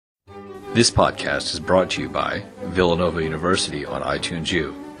This podcast is brought to you by Villanova University on iTunes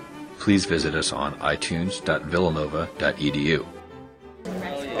U. Please visit us on itunes.villanova.edu.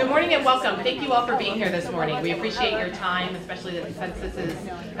 Good morning and welcome. Thank you all for being here this morning. We appreciate your time, especially since this is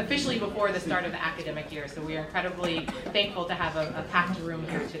officially before the start of the academic year. So we are incredibly thankful to have a packed room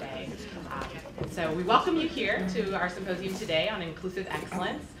here today. So we welcome you here to our symposium today on inclusive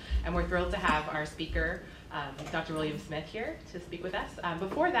excellence, and we're thrilled to have our speaker, Dr. William Smith, here to speak with us.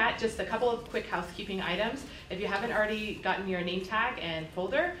 Before that, just a couple of quick housekeeping items. If you haven't already gotten your name tag and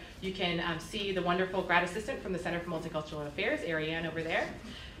folder, you can see the wonderful grad assistant from the Center for Multicultural Affairs, Ariane, over there.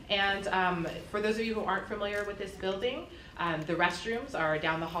 And for those of you who aren't familiar with this building, the restrooms are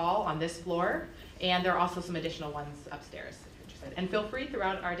down the hall on this floor, and there are also some additional ones upstairs if you're interested. And feel free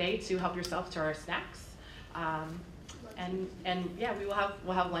throughout our day to help yourself to our snacks. And yeah,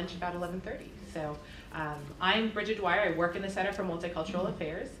 we'll have lunch about 11:30. So I'm Bridget Dwyer. I work in the Center for Multicultural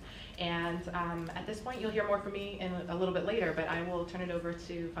Affairs. And at this point, you'll hear more from me in a little bit later, but I will turn it over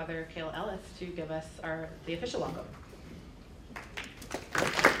to Father Cale Ellis to give us the official welcome.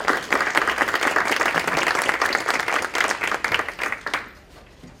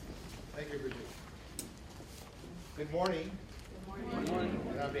 Thank you, Bridget. Good morning. Good morning.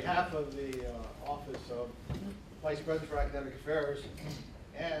 And on behalf of the Office of Vice President for Academic Affairs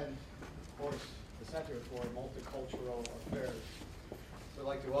and, of course, the Center for Multicultural Affairs, I'd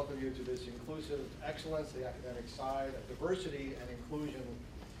like to welcome you to this Inclusive Excellence, the academic side of Diversity and Inclusion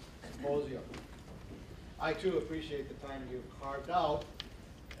Symposium. I, too, appreciate the time you've carved out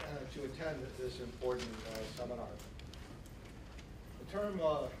to attend this important seminar. The term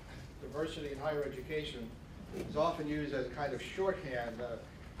diversity in higher education is often used as a kind of shorthand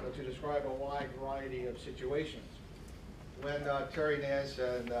to describe a wide variety of situations. When Terry Nance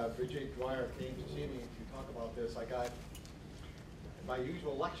and Bridget Dwyer came to see me to talk about this, I got my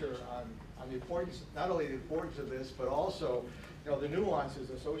usual lecture on the importance, not only the importance of this, but also the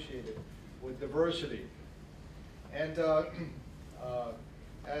nuances associated with diversity. And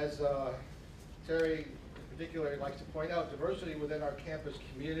as Terry in particular likes to point out, diversity within our campus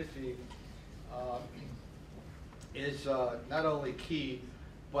community is not only key,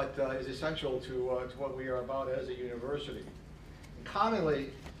 but is essential to what we are about as a university. And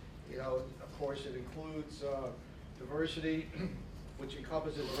commonly, of course, it includes diversity, which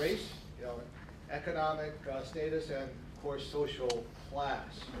encompasses race, economic status, and of course social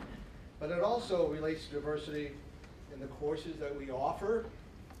class. But it also relates to diversity in the courses that we offer,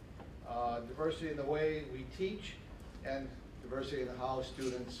 diversity in the way we teach, and diversity in how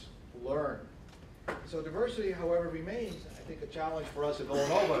students learn. So diversity, however, remains, I think, a challenge for us at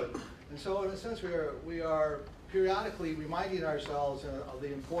Villanova. And so in a sense, we are periodically reminding ourselves of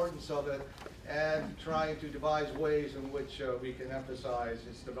the importance of it and trying to devise ways in which we can emphasize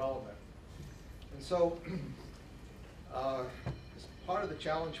its development. And so as part of the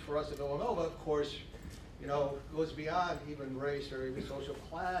challenge for us at Villanova, of course, goes beyond even race or even social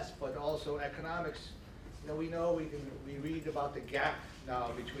class, but also economics. We know we read about the gap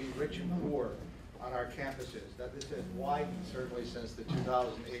now between rich and poor on our campuses, that this has widened certainly since the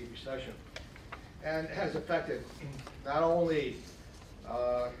 2008 recession, and has affected not only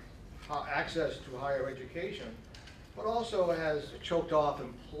access to higher education, but also has choked off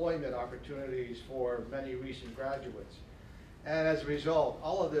employment opportunities for many recent graduates. And as a result,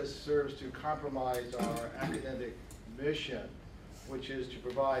 all of this serves to compromise our academic mission, which is to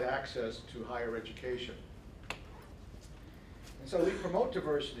provide access to higher education. And so we promote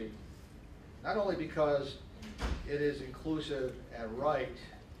diversity, not only because it is inclusive and right,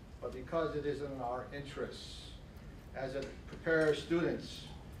 but because it is in our interests, as it prepares students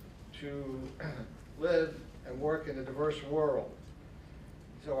to live and work in a diverse world.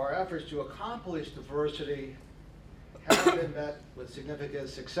 So our efforts to accomplish diversity have been met with significant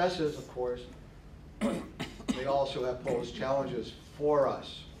successes, of course, but they also have posed challenges for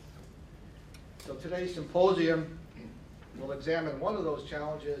us. So today's symposium will examine one of those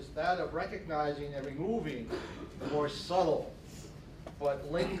challenges, that of recognizing and removing the more subtle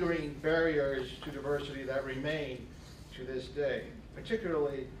but lingering barriers to diversity that remain to this day,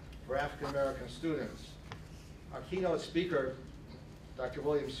 particularly for African American students. Our keynote speaker, Dr.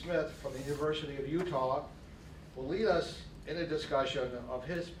 William Smith from the University of Utah, will lead us in a discussion of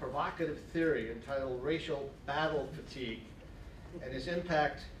his provocative theory entitled Racial Battle Fatigue and its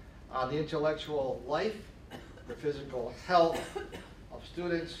impact on the intellectual life, the physical health of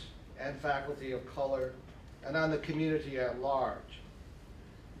students and faculty of color, and on the community at large.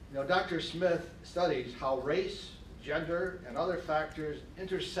 Dr. Smith studies how race, gender, and other factors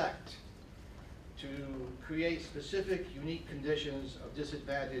intersect to create specific, unique conditions of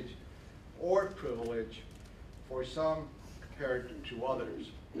disadvantage or privilege for some compared to others.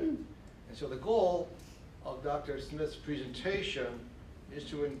 And so the goal of Dr. Smith's presentation is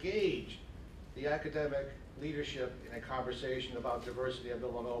to engage the academic leadership in a conversation about diversity at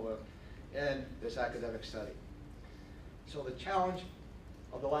Villanova in this academic study. So the challenge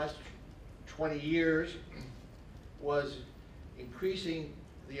of the last 20 years was increasing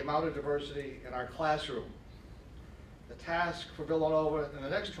the amount of diversity in our classroom. The task for Villanova in the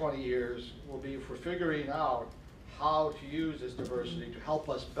next 20 years will be for figuring out how to use this diversity to help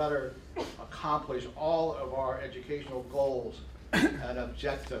us better accomplish all of our educational goals and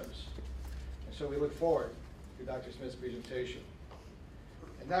objectives. And so we look forward to Dr. Smith's presentation.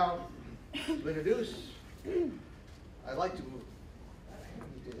 And now, to introduce, I'd like to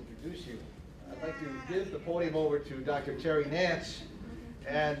introduce you. I'd like to give the podium over to Dr. Terry Nance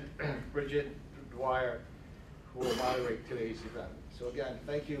and Bridget Dwyer, who will moderate today's event. So again,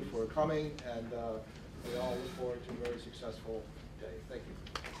 thank you for coming, and we all look forward to a very successful day. Thank you.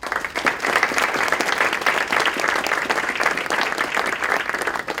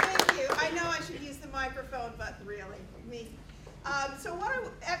 Thank you. I know I should use the microphone, but really, me. So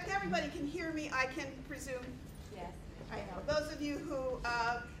if everybody can hear me, I can presume? Yes. I know. Those of you who,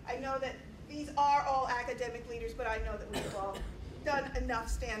 I know that these are all academic leaders, but I know that we've all done enough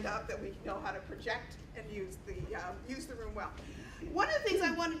stand-up that we know how to project and use the room well. One of the things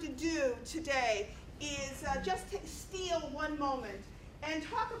I wanted to do today is just steal one moment and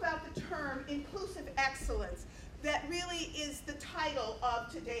talk about the term inclusive excellence that really is the title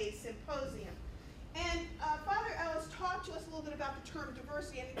of today's symposium. And Father Ellis talked to us a little bit about the term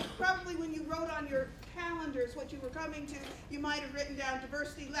diversity, and probably when you wrote on your calendars what you were coming to, you might have written down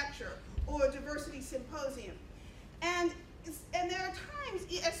diversity lecture or diversity symposium. And there are times,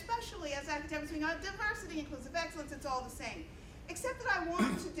 especially as academics, we know diversity, inclusive excellence, it's all the same. Except that I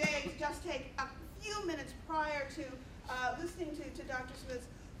want today to just take a few minutes prior to listening to Dr. Smith's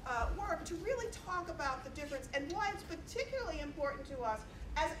work to really talk about the difference and why it's particularly important to us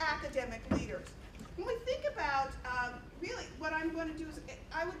as academic leaders. When we think about, really, what I'm going to do is,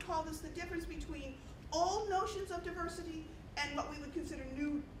 I would call this the difference between old notions of diversity and what we would consider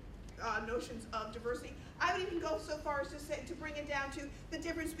new notions of diversity. I would even go so far as to bring it down to the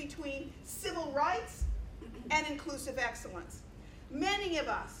difference between civil rights and inclusive excellence. Many of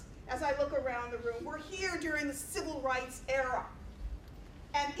us, as I look around the room, were here during the civil rights era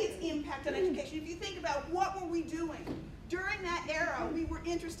and its impact on education. If you think about what were we doing during that era, we were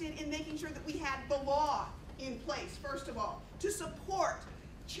interested in making sure that we had the law in place, first of all, to support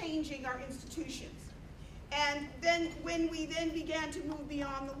changing our institutions. And then when we then began to move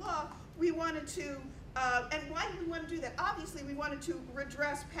beyond the law, we wanted to, and why did we want to do that? Obviously, we wanted to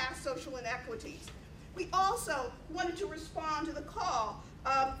redress past social inequities. We also wanted to respond to the call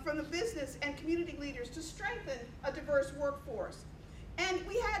from the business and community leaders to strengthen a diverse workforce. And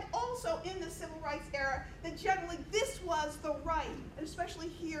we had also in the civil rights era that generally this was the right, and especially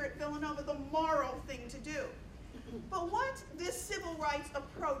here at Villanova, the moral thing to do. But what this civil rights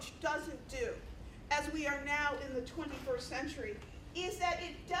approach doesn't do, as we are now in the 21st century, is that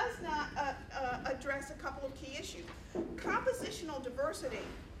it does not address a couple of key issues. Compositional diversity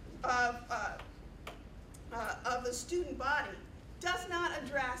of the student body does not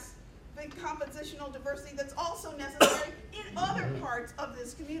address the compositional diversity that's also necessary in other parts of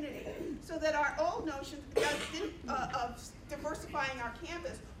this community, so that our old notion of diversifying our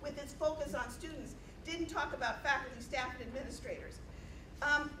campus with its focus on students didn't talk about faculty, staff, and administrators.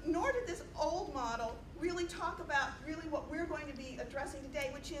 Nor did this old model really talk about really what we're going to be addressing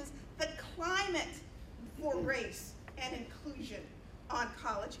today, which is the climate for race and inclusion on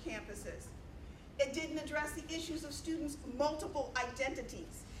college campuses. It didn't address the issues of students' multiple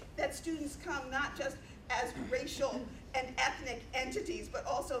identities, that students come not just as racial and ethnic entities, but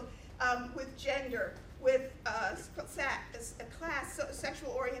also with gender, with class,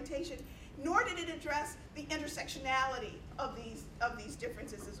 sexual orientation. Nor did it address the intersectionality of these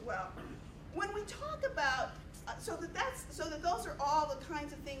differences as well. When we talk about, so that those are all the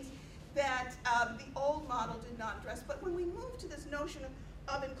kinds of things that the old model did not address. But when we move to this notion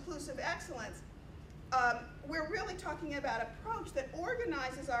of inclusive excellence, we're really talking about an approach that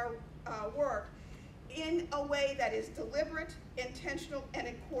organizes our work in a way that is deliberate, intentional, and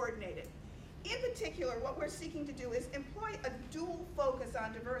coordinated. In particular, what we're seeking to do is employ a dual focus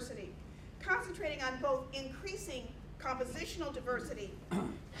on diversity, concentrating on both increasing compositional diversity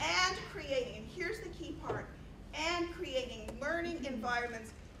and creating, and here's the key part, and creating learning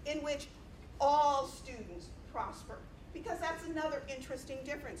environments in which all students prosper. Because that's another interesting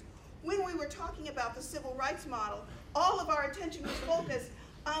difference. When we were talking about the civil rights model, all of our attention was focused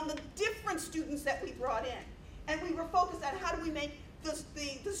on the different different students that we brought in. And we were focused on how do we make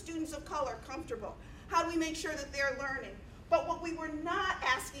the students of color comfortable? How do we make sure that they're learning? But what we were not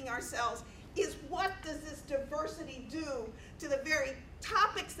asking ourselves is, what does this diversity do to the very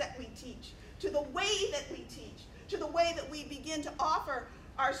topics that we teach, to the way that we teach, to the way that we begin to offer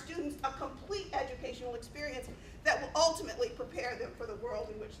our students a complete educational experience that will ultimately prepare them for the world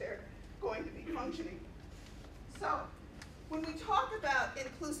in which they're going to be functioning. So, when we talk about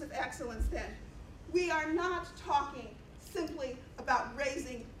inclusive excellence then, we are not talking simply about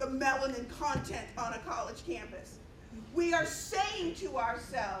raising the melanin content on a college campus. We are saying to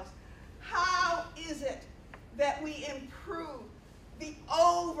ourselves, how is it that we improve the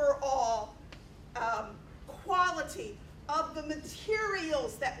overall quality of the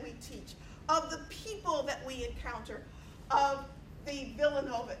materials that we teach, of the people that we encounter, of the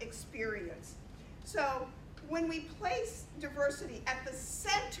Villanova experience? So when we place diversity at the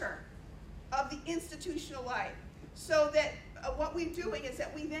center of the institutional life, so that what we're doing is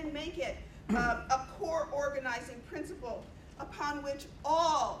that we then make it a core organizing principle upon which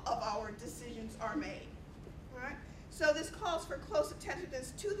all of our decisions are made. All right? So this calls for close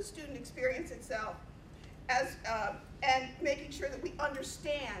attentiveness to the student experience itself, and making sure that we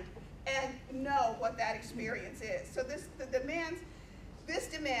understand and know what that experience is. So this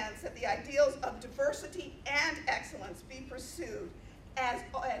demands that the ideals of diversity and excellence be pursued and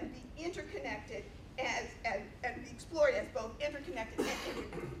be interconnected and be explored as both interconnected and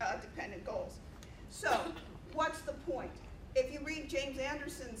interdependent goals. So, what's the point? If you read James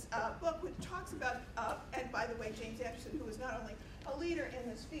Anderson's book, which talks about, and by the way, James Anderson, who is not only a leader in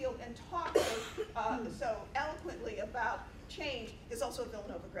this field and talks so eloquently about change, is also a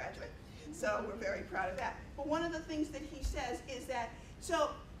Villanova graduate. So we're very proud of that. But one of the things that he says is that,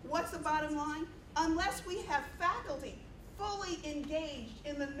 so what's the bottom line? Unless we have faculty fully engaged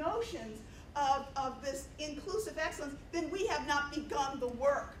in the notions of this inclusive excellence, then we have not begun the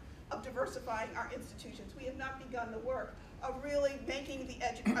work of diversifying our institutions. We have not begun the work of really making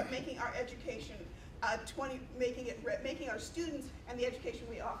our education making our students and the education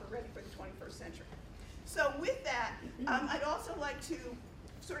we offer ready for the 21st century. So with that, I'd also like to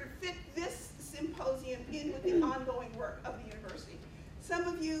sort of fit this symposium in with the ongoing work of the university. Some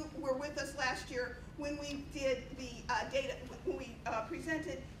of you were with us last year when we did the when we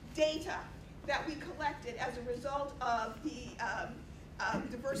presented data that we collected as a result of the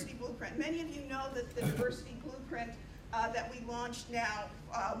diversity blueprint. Many of you know that the diversity blueprint that we launched now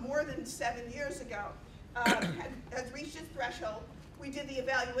more than 7 years ago has reached its threshold. We did the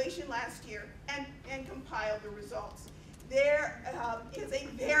evaluation last year and compiled the results. There is a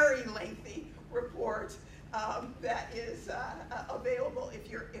very lengthy report that is available if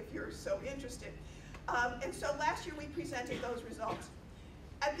you're so interested. And so last year we presented those results.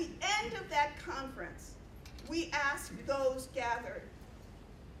 At the end of that conference, we asked those gathered,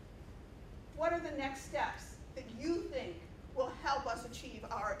 what are the next steps that you think will help us achieve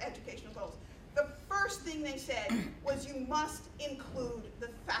our educational goals? The first thing they said was, you must include the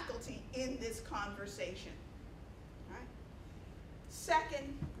faculty in this conversation. All right?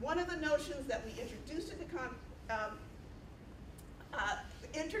 Second, one of the notions that we introduced at the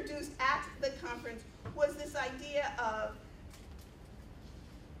conference was this idea of,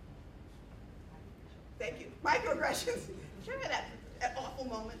 thank you, microaggressions. Remember that awful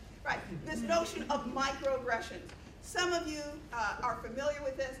moment? Right, this notion of microaggressions. Some of you are familiar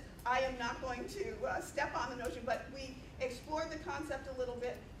with this. I am not going to step on the notion, but we explored the concept a little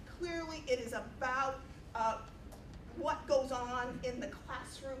bit. Clearly, it is about what goes on in the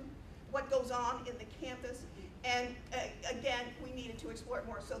classroom, what goes on in the campus, and again, we needed to explore it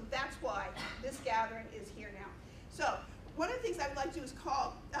more. So that's why this gathering is here now. So one of the things I would like to do is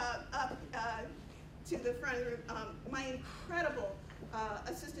call up to the front of the room my incredible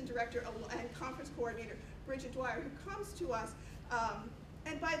assistant director and conference coordinator, Bridget Dwyer, who comes to us.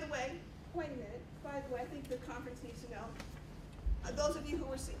 And by the way, wait a minute, by the way, I think the conference needs to know, those of you who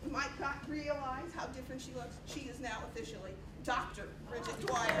might not realize how different she looks, she is now officially Dr. Bridget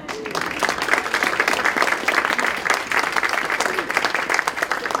Dwyer.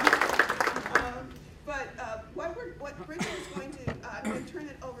 What Bridget is going to, I'm going to turn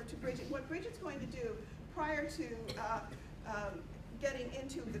it over to Bridget. What Bridget's going to do prior to getting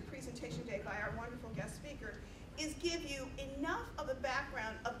into the presentation today by our wonderful guest speaker is give you enough of a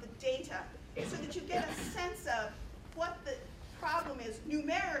background of the data so that you get a sense of what the problem is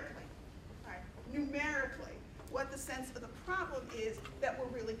numerically, right? Numerically, what the sense of the problem is that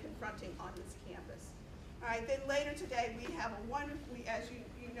we're really confronting on this campus. All right, then later today we have a wonderful, as you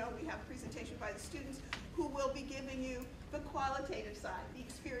know, we have a presentation by the students who will be giving you the qualitative side, the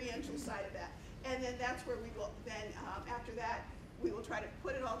experiential side And then that's where we will then, after that, we will try to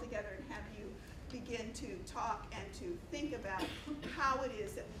put it all together and have you begin to talk and to think about how it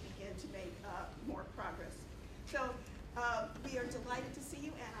is that we begin to make more progress. So we are delighted to see you,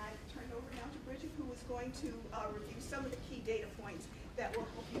 and I turn it over now to Bridget, who is going to review some of the key data points that will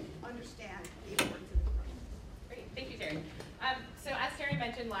help you understand the importance of the program. Great, thank you, Terry. So as Terry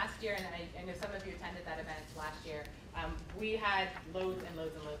mentioned last year, and I know some of you attended that event last year, we had loads and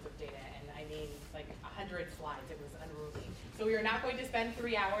loads and loads of data, and I mean like 100 slides. It was unruly. So we are not going to spend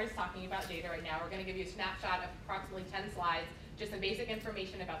 3 hours talking about data right now. We're going to give you a snapshot of approximately 10 slides, just some basic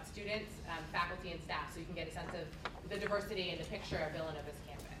information about students, faculty, and staff, so you can get a sense of the diversity and the picture of Villanova's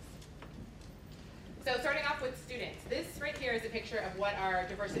campus. So starting off with students, this right here is a picture of what our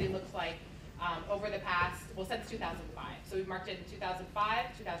diversity looks like over the past, well, since 2005. So we've marked it in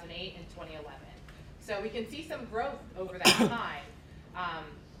 2005, 2008, and 2011. So we can see some growth over that time.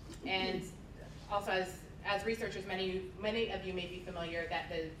 And also as researchers, many of you may be familiar that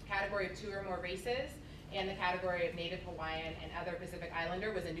the category of 2 or more races and the category of Native Hawaiian and other Pacific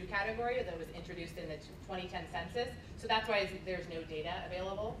Islander was a new category that was introduced in the 2010 census. So that's why there's no data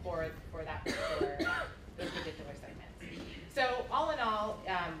available for that particular, those particular segments. So all in all,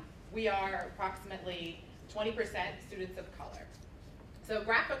 we are approximately 20% students of color. So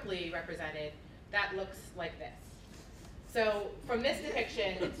graphically represented, that looks like this. So from this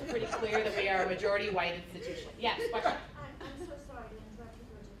depiction, it's pretty clear that we are a majority white institution. Yes, question? I'm so sorry to interrupt you,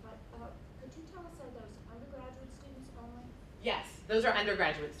 Bridget, but could you tell us, are those undergraduate students only? Yes, those are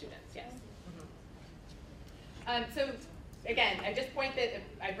undergraduate students, yes. So again, I just point that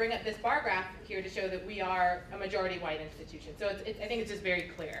I bring up this bar graph here to show that we are a majority white institution. So I think it's just very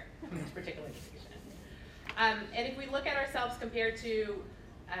clear from this particular institution. And if we look at ourselves compared to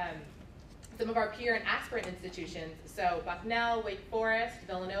some of our peer and aspirant institutions, so Bucknell, Wake Forest,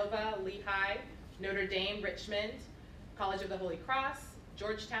 Villanova, Lehigh, Notre Dame, Richmond, College of the Holy Cross,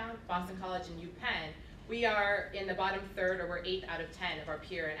 Georgetown, Boston College, and UPenn, we are in the bottom third, or we're 8 out of 10 of our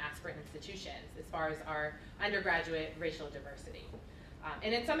peer and aspirant institutions as far as our undergraduate racial diversity.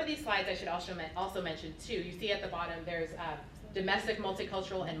 And in some of these slides, I should also mention too, you see at the bottom there's domestic,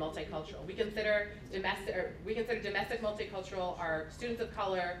 multicultural, and multicultural. We consider domestic multicultural are students of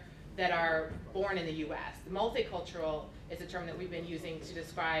color that are born in the US. Multicultural is a term that we've been using to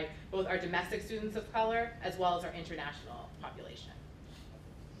describe both our domestic students of color as well as our international population.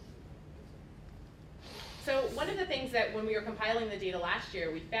 So one of the things that when we were compiling the data last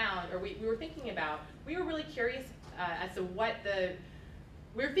year, we found, or we were thinking about, we were really curious as to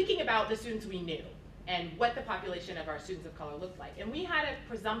we were thinking about the students we knew and what the population of our students of color looked like. And we had a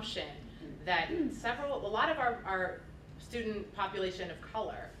presumption that a lot of our student population of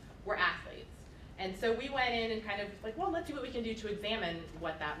color were athletes. And so we went in and kind of like, well, let's see what we can do to examine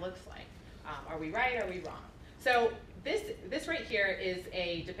what that looks like. Are we right, are we wrong? So this right here is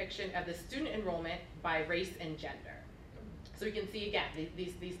a depiction of the student enrollment by race and gender. So we can see again,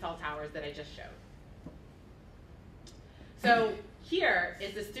 these tall towers that I just showed. So here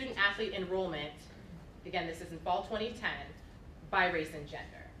is the student athlete enrollment. Again, this is in fall 2010 by race and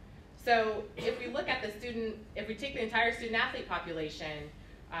gender. So if we look at if we take the entire student athlete population,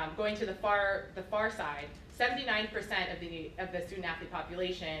 going to the far side, 79% of the student athlete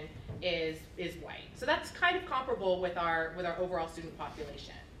population is white. So that's kind of comparable with our overall student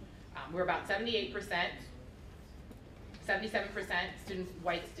population. We're about 78%, 77%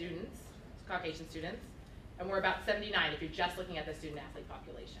 white students, Caucasian students, and we're about 79 if you're just looking at the student athlete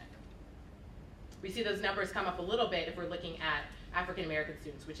population. We see those numbers come up a little bit if we're looking at African American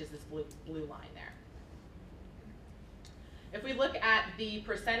students, which is this blue line there. If we look at the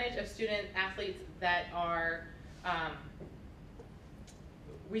percentage of student athletes that are,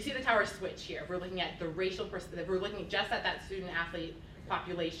 we see the tower switch here. If we're looking at the racial, if we're looking just at that student athlete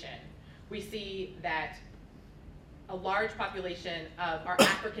population, we see that a large population of our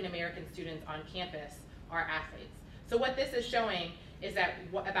African American students on campus are athletes. So what this is showing is that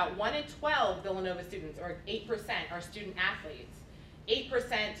about 1 in 12 Villanova students, or 8%, are student athletes.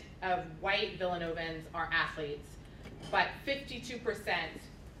 8% of white Villanovans are athletes, but 52%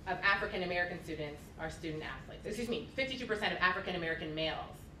 of African American students are student athletes. Excuse me, 52% of African American males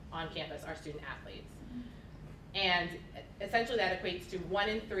on campus are student athletes. And essentially that equates to 1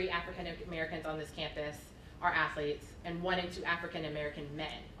 in 3 African Americans on this campus are athletes, and 1 in 2 African American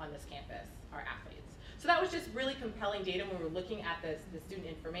men on this campus are athletes. So that was just really compelling data when we were looking at the student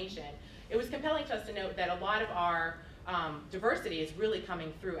information. It was compelling to us to note that a lot of our diversity is really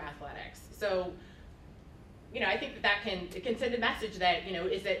coming through athletics. So, I think that it can send a message that,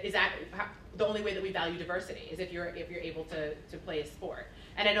 is that the only way that we value diversity is if you're able to play a sport.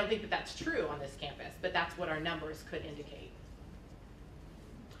 And I don't think that that's true on this campus, but that's what our numbers could indicate.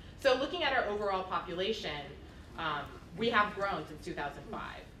 So looking at our overall population, we have grown since 2005.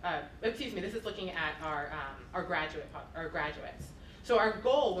 Excuse me, this is looking at our graduates. So our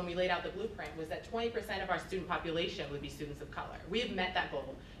goal when we laid out the blueprint was that 20% of our student population would be students of color. We have met that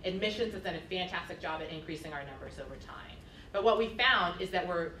goal. Admissions has done a fantastic job at increasing our numbers over time. But what we found is that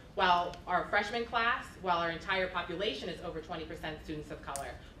while our freshman class, while our entire population is over 20% students of color,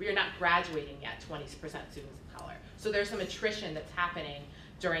 we are not graduating yet 20% students of color. So there's some attrition that's happening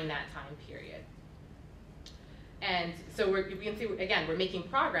during that time period. And so you can see, again, we're making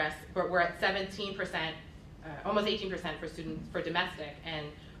progress, but we're at 17%, almost 18% for domestic, and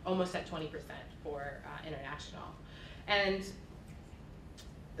almost at 20% for international. And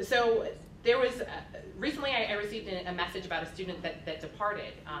so there was, recently I received a message about a student that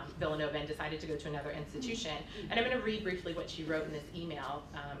departed Villanova and decided to go to another institution. And I'm going to read briefly what she wrote in this email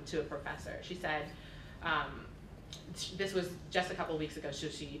to a professor. She said, this was just a couple of weeks ago, so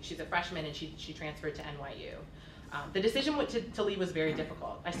she's a freshman and she transferred to NYU. The decision to leave was very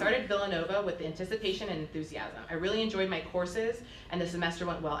difficult. I started Villanova with anticipation and enthusiasm. I really enjoyed my courses, and the semester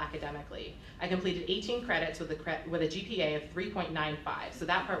went well academically. I completed 18 credits with a GPA of 3.95, so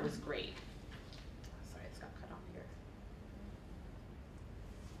that part was great. Sorry, it's got cut off here.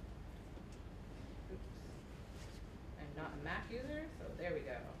 Oops. I'm not a Mac user, so there we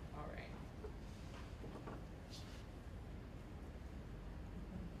go. All right.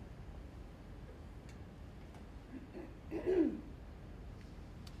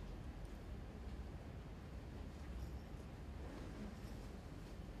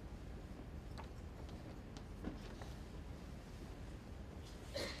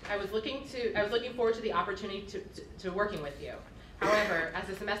 I was looking forward to the opportunity to working with you. However, as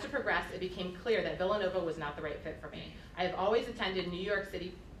the semester progressed, it became clear that Villanova was not the right fit for me. I have always attended New York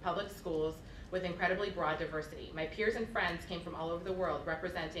City public schools with incredibly broad diversity. My peers and friends came from all over the world,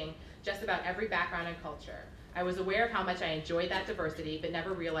 representing just about every background and culture. I was aware of how much I enjoyed that diversity, but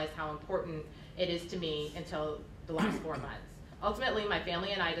never realized how important it is to me until the last 4 months. Ultimately, my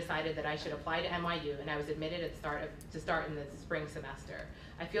family and I decided that I should apply to NYU, and I was admitted to start in the spring semester.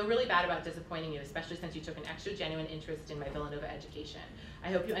 I feel really bad about disappointing you, especially since you took an extra genuine interest in my Villanova education.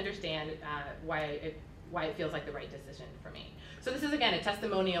 I hope you understand why it feels like the right decision for me. So this is, again, a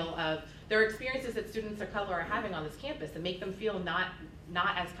testimonial of their experiences that students of color are having on this campus and make them feel not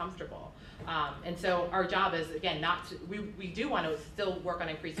as comfortable. And so our job is, again, we do want to still work on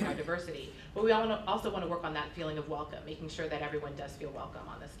increasing our diversity, but we also want to work on that feeling of welcome, making sure that everyone does feel welcome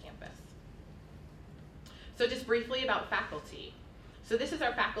on this campus. So just briefly about faculty. So this is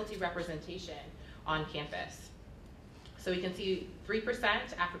our faculty representation on campus. So we can see 3%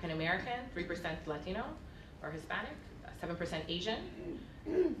 African American, 3% Latino or Hispanic, 7% Asian,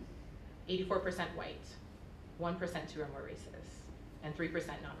 84% white, 1% 2 or more races, and 3%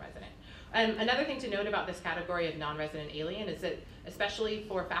 non-resident. Another thing to note about this category of non-resident alien is that, especially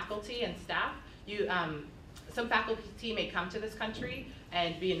for faculty and staff, some faculty may come to this country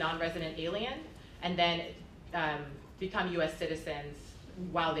and be a non-resident alien, and then become U.S. citizens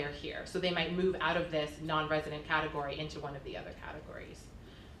while they're here. So they might move out of this non-resident category into one of the other categories.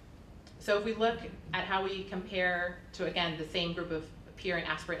 So if we look at how we compare to, again, the same group of peer and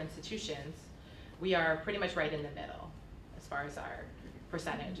aspirant institutions, we are pretty much right in the middle as far as our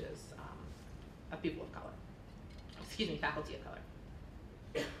percentages of people of color. Excuse me, faculty of color.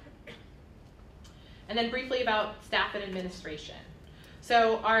 And then briefly about staff and administration.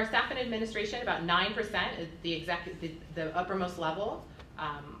 So our staff and administration, about 9%, the uppermost level,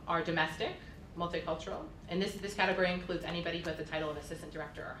 are domestic, multicultural, and this category includes anybody who has the title of assistant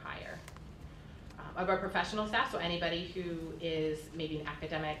director or higher. Of our professional staff, so anybody who is maybe an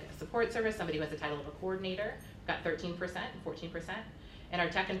academic support service, somebody who has the title of a coordinator, we've got 13% and 14%. And our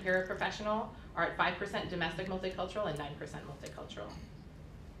tech and paraprofessional are at 5% domestic multicultural and 9% multicultural.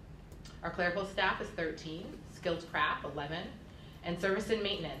 Our clerical staff is 13, skilled craft 11, and service and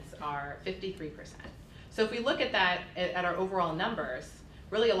maintenance are 53%. So if we look at that, at our overall numbers,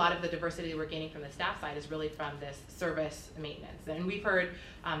 really a lot of the diversity we're gaining from the staff side is really from this service maintenance. And we've heard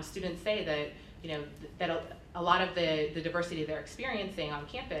students say that, that a lot of the diversity they're experiencing on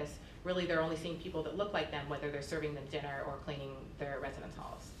campus, really they're only seeing people that look like them, whether they're serving them dinner or cleaning their residence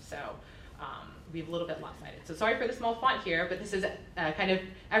halls. So we've a little bit lopsided. So sorry for the small font here, but this is kind of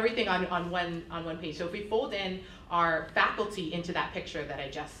everything on one page. So if we fold in our faculty into that picture that I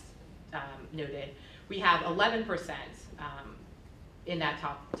just noted, we have 11% in that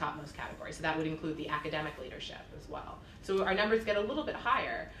topmost category. So that would include the academic leadership as well. So our numbers get a little bit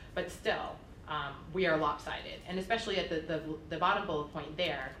higher, but still, we are lopsided. And especially at the bottom bullet point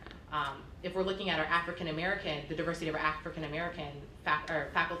there, if we're looking at our African American, the diversity of our African American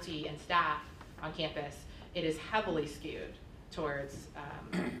faculty and staff on campus, it is heavily skewed towards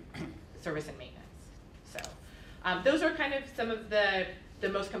service and maintenance. So those are kind of some of the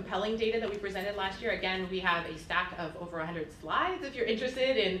most compelling data that we presented last year. Again, we have a stack of over 100 slides if you're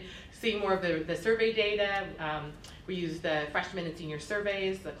interested in seeing more of the survey data. We use the freshman and senior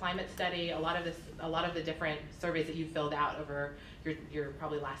surveys, the climate study, a lot of the different surveys that you filled out over your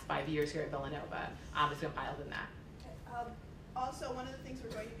probably last 5 years here at Villanova is compiled in that. Also, one of the things we're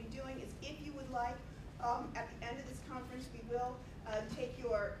going to be doing is, if you would like, at the end of this conference, we will take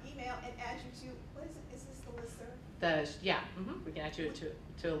your email and add you to, what is it? Is this the listserv? We can add you to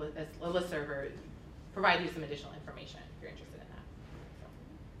a listserv or provide you some additional information if you're interested in that.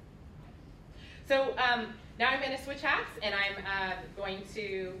 So now I'm going to switch hats, and I'm going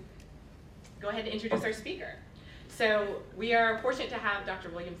to go ahead and introduce our speaker. So we are fortunate to have Dr.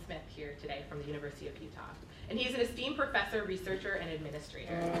 William Smith here today from the University of Utah. And he's an esteemed professor, researcher, and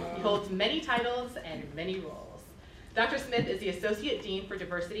administrator. He holds many titles and many roles. Dr. Smith is the Associate Dean for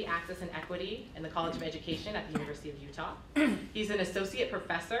Diversity, Access, and Equity in the College of Education at the University of Utah. He's an Associate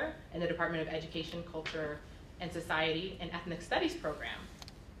Professor in the Department of Education, Culture, and Society and Ethnic Studies program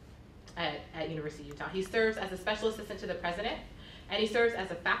at University of Utah. He serves as a Special Assistant to the President, and he serves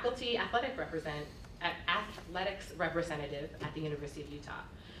as a Faculty athletics representative at the University of Utah.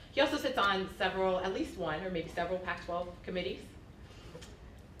 He also sits on at least one or maybe several Pac-12 committees.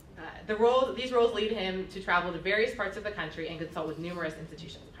 These roles lead him to travel to various parts of the country and consult with numerous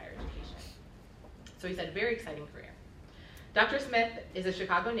institutions of higher education. So he's had a very exciting career. Dr. Smith is a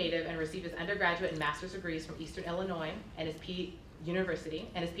Chicago native and received his undergraduate and master's degrees from Eastern Illinois and his University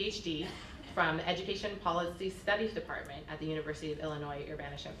and his PhD from the Education Policy Studies Department at the University of Illinois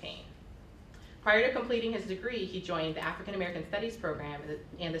Urbana-Champaign. Prior to completing his degree, he joined the African American Studies program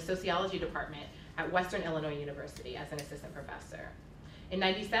and the Sociology Department at Western Illinois University as an assistant professor. In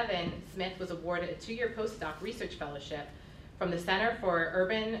 '97, Smith was awarded a 2-year postdoc research fellowship from the Center for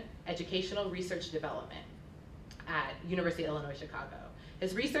Urban Educational Research Development at University of Illinois Chicago.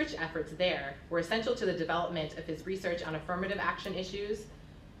 His research efforts there were essential to the development of his research on affirmative action issues,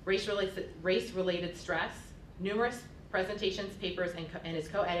 race-related stress, numerous presentations, papers, and his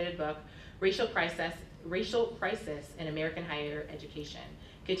co-edited book, Racial Crisis in American Higher Education,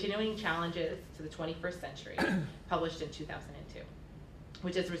 Continuing Challenges to the 21st Century, published in 2002,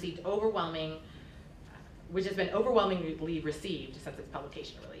 which has been overwhelmingly received since its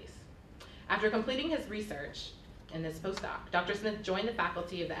publication release. After completing his research in this postdoc, Dr. Smith joined the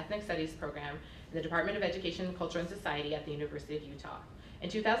faculty of the Ethnic Studies program in the Department of Education, Culture, and Society at the University of Utah. In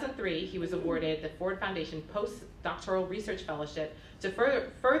 2003, he was awarded the Ford Foundation Postdoctoral Research Fellowship to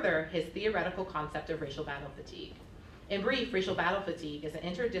further his theoretical concept of racial battle fatigue. In brief, racial battle fatigue is an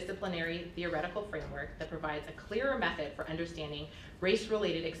interdisciplinary theoretical framework that provides a clearer method for understanding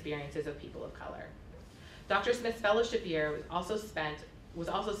race-related experiences of people of color. Dr. Smith's fellowship year was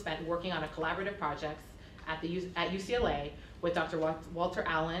also spent working on a collaborative project at UCLA with Dr. Walter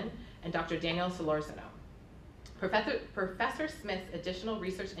Allen and Dr. Daniel Solorzano. Professor Smith's additional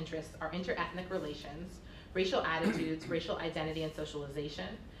research interests are interethnic relations, racial attitudes, racial identity and socialization,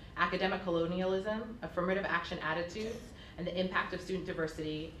 academic colonialism, affirmative action attitudes, and the impact of student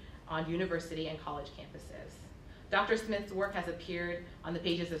diversity on university and college campuses. Dr. Smith's work has appeared on the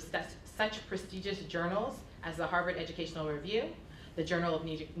pages of such prestigious journals as the Harvard Educational Review, the Journal of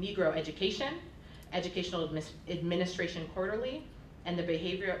Negro Education, Educational Administration Quarterly, and the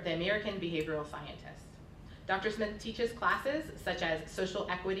American Behavioral Scientist. Dr. Smith teaches classes such as social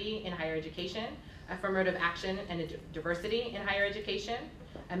equity in higher education, affirmative action and diversity in higher education,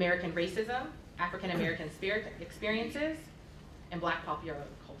 American racism, African American experiences, and Black popular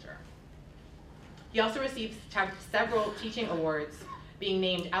culture. He also received several teaching awards, being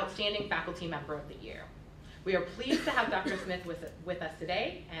named Outstanding Faculty Member of the Year. We are pleased to have Dr. Smith with us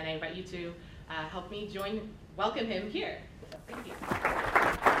today, and I invite you to help me welcome him here. So, thank you.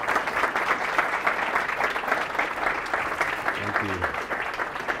 Thank you.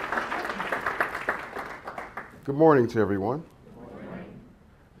 Good morning to everyone. Good morning.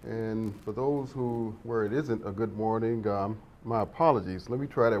 And for those where it isn't a good morning, my apologies. Let me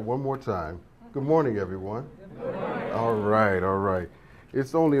try that one more time. Good morning, everyone. Good morning. All right.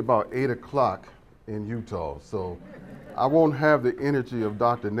 It's only about 8 o'clock in Utah, so I won't have the energy of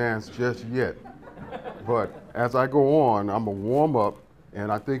Dr. Nance just yet. But as I go on, I'm going to warm up,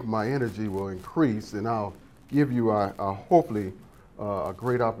 and I think my energy will increase, and I'll give you hopefully a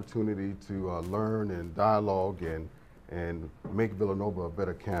great opportunity to learn and dialogue and make Villanova a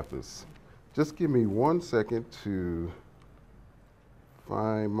better campus. Just give me 1 second to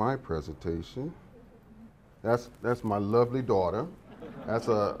find my presentation. That's my lovely daughter. That's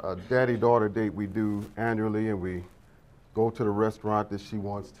a daddy-daughter date we do annually, and we go to the restaurant that she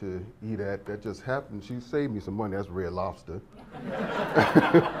wants to eat at. That just happened. She saved me some money. That's Red Lobster.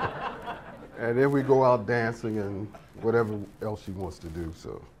 And then we go out dancing and whatever else she wants to do.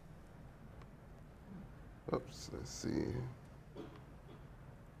 So, oops, let's see. There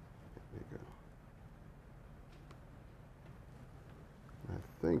you go.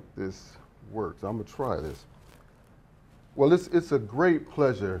 I think this works. I'm gonna try this. Well, it's a great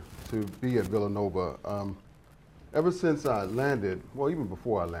pleasure to be at Villanova. Ever since I landed, well, even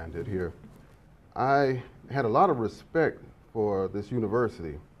before I landed here, I had a lot of respect for this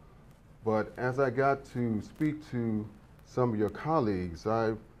university. But as I got to speak to some of your colleagues,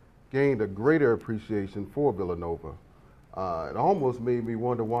 I gained a greater appreciation for Villanova. It almost made me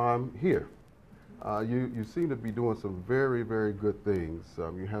wonder why I'm here. You seem to be doing some very, very good things.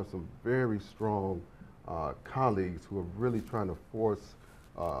 You have some very strong colleagues who are really trying to force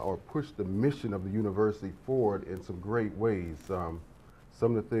or push the mission of the university forward in some great ways. Some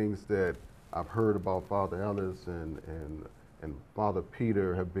of the things that I've heard about Father Ellis and Father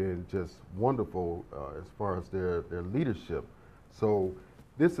Peter have been just wonderful as far as their leadership. So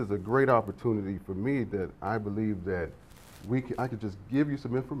this is a great opportunity for me that I believe that I could just give you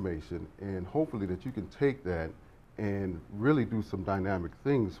some information, and hopefully that you can take that and really do some dynamic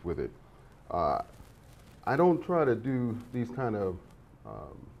things with it. I don't try to do these kind of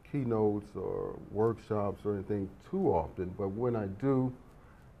keynotes or workshops or anything too often, but when I do,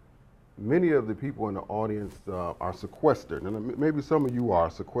 many of the people in the audience are sequestered. And maybe some of you are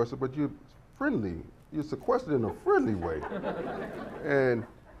sequestered, but you're friendly. You're sequestered in a friendly way.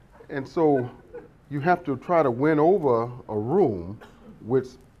 And so you have to try to win over a room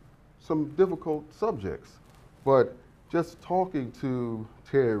with some difficult subjects. But just talking to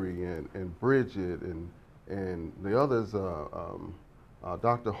Terry and Bridget and the others,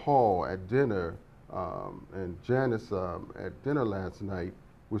 Dr. Hall at dinner, and Janice at dinner last night,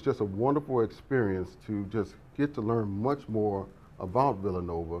 was just a wonderful experience to just get to learn much more about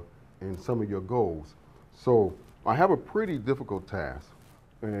Villanova and some of your goals. So I have a pretty difficult task,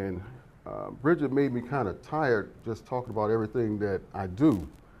 and Bridget made me kind of tired just talking about everything that I do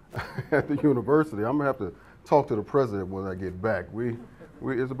at the university. I'm gonna have to talk to the president when I get back.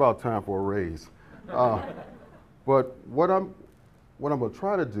 It's about time for a raise. But what I'm gonna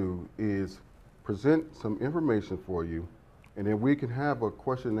try to do is present some information for you, and then we can have a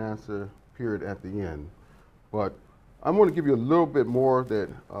question and answer period at the end. But I'm going to give you a little bit more that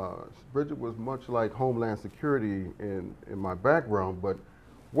Bridget was much like Homeland Security in my background, but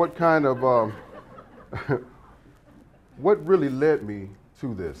what kind of, what really led me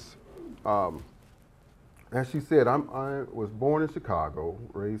to this? As she said, I was born in Chicago,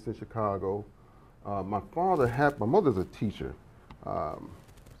 raised in Chicago. My mother's a teacher.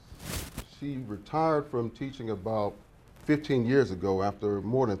 She retired from teaching about 15 years ago after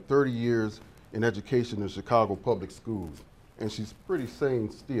more than 30 years in education in Chicago public schools. And she's pretty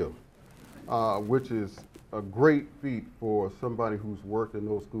sane still, which is a great feat for somebody who's worked in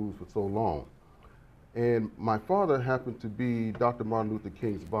those schools for so long. And my father happened to be Dr. Martin Luther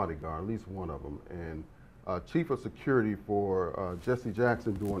King's bodyguard, at least one of them, and chief of security for Jesse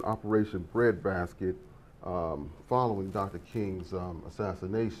Jackson during Operation Breadbasket following Dr. King's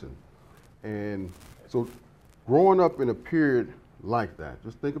assassination. And so growing up in a period like that,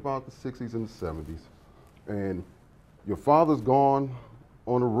 just think about the 60s and the 70s, and your father's gone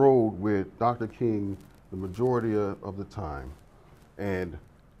on the road with Dr. King the majority of the time. And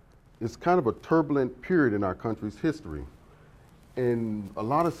it's kind of a turbulent period in our country's history. And a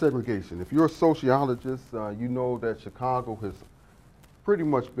lot of segregation. If you're a sociologist, you know that Chicago has pretty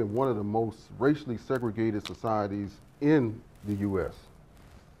much been one of the most racially segregated societies in the U.S.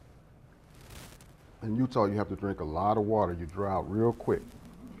 In Utah, you have to drink a lot of water. You dry out real quick.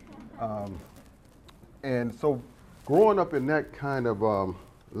 And so growing up in that kind of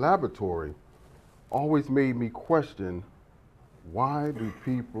laboratory always made me question, why do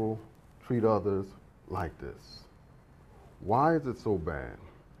people treat others like this? Why is it so bad?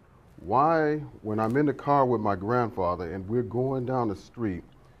 Why, when I'm in the car with my grandfather and we're going down the street,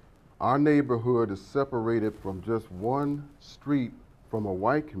 our neighborhood is separated from just one street from a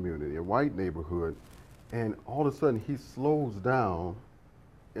white community, a white neighborhood, and all of a sudden he slows down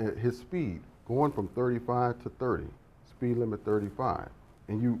his speed, going from 35 to 30, speed limit 35.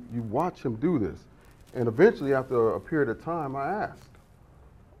 And you watch him do this. And eventually, after a period of time, I asked,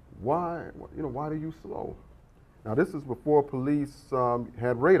 why do you slow? Now, this is before police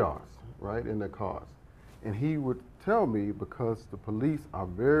had radars. right, in their cars. And he would tell me because the police are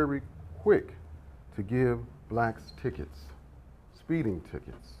very quick to give blacks tickets, speeding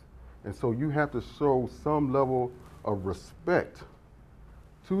tickets. And so you have to show some level of respect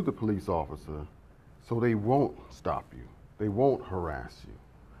to the police officer so they won't stop you. They won't harass you.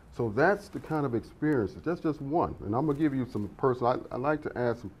 So that's the kind of experience. That's just one. And I'm going to give you some personal, I like to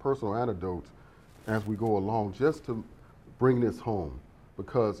add some personal anecdotes as we go along just to bring this home,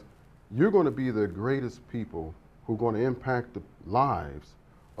 because you're going to be the greatest people who are going to impact the lives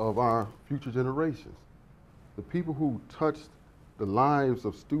of our future generations. The people who touch the lives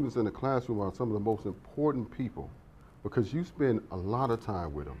of students in the classroom are some of the most important people because you spend a lot of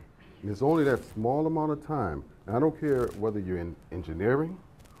time with them. And it's only that small amount of time. And I don't care whether you're in engineering,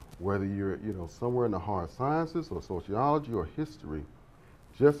 whether you're somewhere in the hard sciences or sociology or history,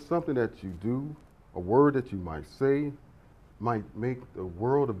 just something that you do, a word that you might say, might make a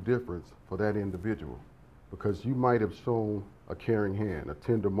world of difference for that individual because you might have shown a caring hand, a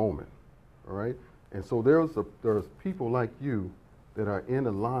tender moment, all right? And so there's people like you that are in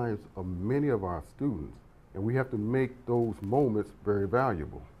the lives of many of our students, and we have to make those moments very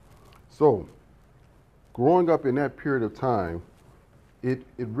valuable. So growing up in that period of time, it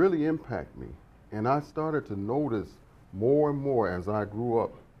really impacted me. And I started to notice more and more as I grew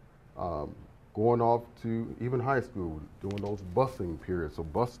up, going off to even high school, doing those busing periods. So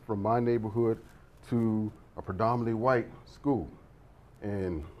bus from my neighborhood to a predominantly white school.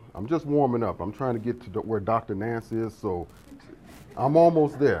 And I'm just warming up. I'm trying to get to where Dr. Nance is, so I'm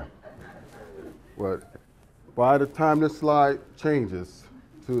almost there. But by the time this slide changes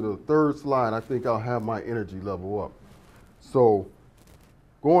to the third slide, I think I'll have my energy level up. So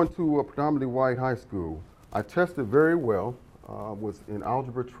going to a predominantly white high school, I tested very well, was in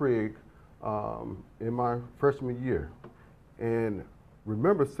algebra trig in my freshman year. And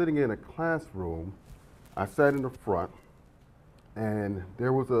remember sitting in a classroom, I sat in the front, and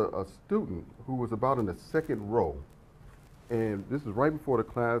there was a student who was about in the second row. And this is right before the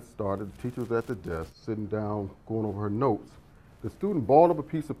class started. The teacher was at the desk, sitting down, going over her notes. The student balled up a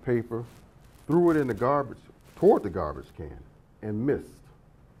piece of paper, threw it in the garbage, toward the garbage can, and missed.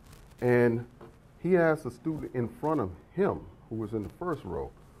 And he asked a student in front of him, who was in the first row,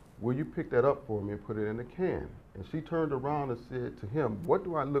 will you pick that up for me and put it in the can? And she turned around and said to him, what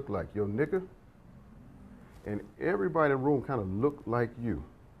do I look like, your nigger? And everybody in the room kind of looked like you,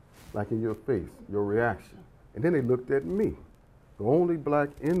 like in your face, your reaction. And then they looked at me, the only black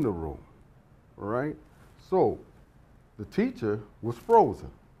in the room, all right? So the teacher was frozen.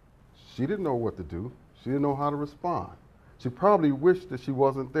 She didn't know what to do. She didn't know how to respond. She probably wished that she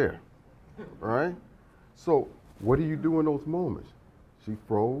wasn't there, all right? So what do you do in those moments? She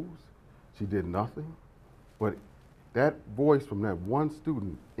froze, she did nothing, but that voice from that one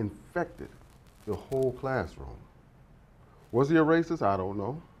student infected the whole classroom. Was he a racist? I don't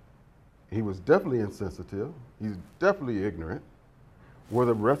know. He was definitely insensitive. He's definitely ignorant. Were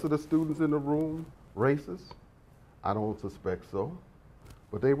the rest of the students in the room racist? I don't suspect so,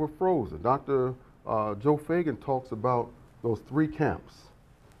 but they were frozen. Dr. Joe Fagan talks about those three camps.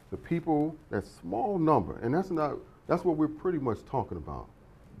 The people, that small number, and that's what we're pretty much talking about.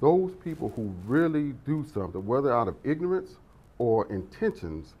 Those people who really do something, whether out of ignorance or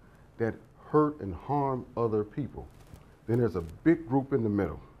intentions that hurt and harm other people. Then there's a big group in the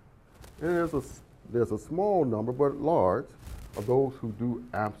middle. And there's a small number, but large, of those who do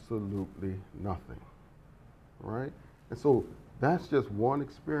absolutely nothing, right? And so that's just one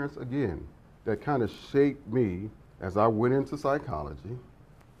experience, again, that kind of shaped me as I went into psychology,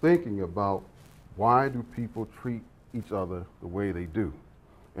 thinking about why do people treat each other the way they do.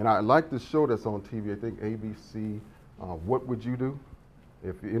 And I like this show that's on TV, I think ABC, What Would You Do?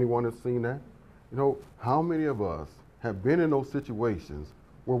 If anyone has seen that. You know, how many of us have been in those situations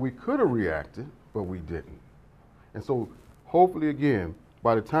where we could have reacted, but we didn't? And so hopefully, again,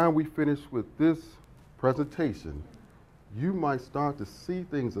 by the time we finish with this presentation, you might start to see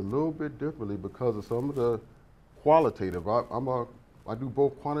things a little bit differently because of some of the qualitative. I do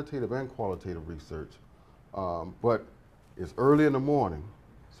both quantitative and qualitative research, but it's early in the morning,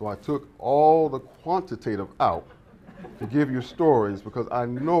 so I took all the quantitative out to give you stories because I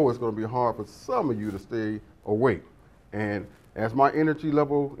know it's going to be hard for some of you to stay awake. And as my energy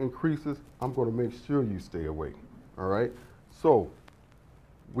level increases, I'm going to make sure you stay awake, all right? So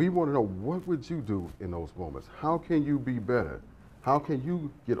we want to know, what would you do in those moments? How can you be better? How can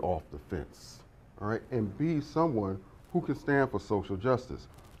you get off the fence, all right, and be someone who can stand for social justice?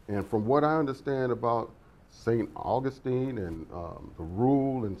 And from what I understand about St. Augustine and the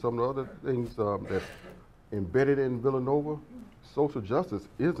rule and some of the other things that's embedded in Villanova, social justice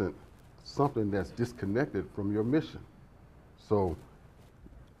isn't something that's disconnected from your mission. So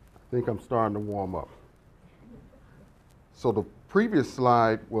I think I'm starting to warm up. So the previous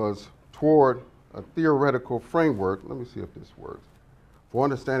slide was toward a theoretical framework. Let me see if this works. For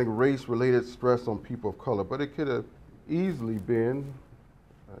understanding race-related stress on people of color, but it could have easily been,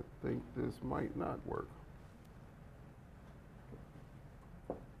 I think this might not work.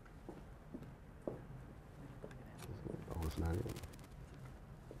 Oh, it's not in.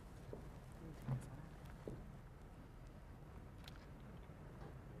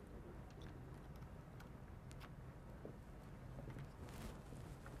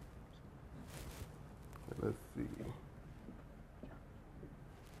 Let's see.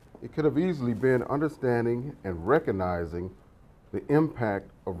 It could have easily been understanding and recognizing the impact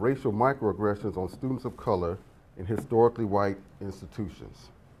of racial microaggressions on students of color in historically white institutions,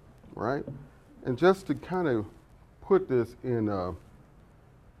 right? And just to kind of put this in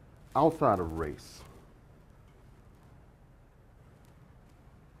outside of race,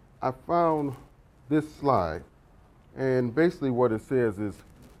 I found this slide, and basically what it says is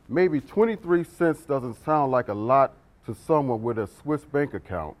maybe 23 cents doesn't sound like a lot to someone with a Swiss bank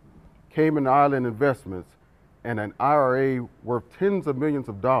account, Cayman Island investments, and an IRA worth tens of millions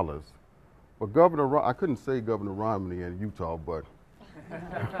of dollars. But I couldn't say Governor Romney in Utah, but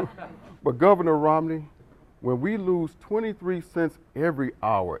but Governor Romney, when we lose 23 cents every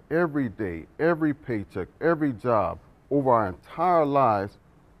hour, every day, every paycheck, every job, over our entire lives,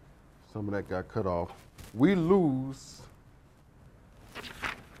 some of that got cut off, we lose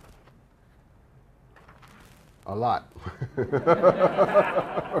a lot.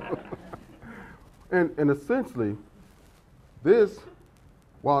 And essentially, this,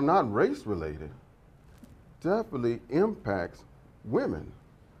 while not race related, definitely impacts women.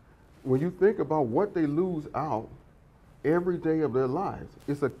 When you think about what they lose out every day of their lives,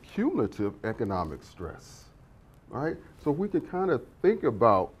 it's a cumulative economic stress, right? So we can kind of think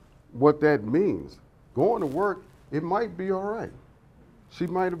about what that means. Going to work, it might be all right. She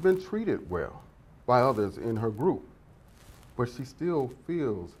might have been treated well by others in her group, but she still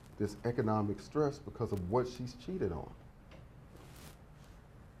feels this economic stress because of what she's cheated on.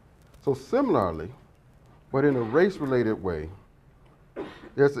 So similarly, but in a race-related way,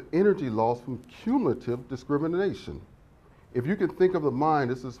 there's an energy loss from cumulative discrimination. If you can think of the mind,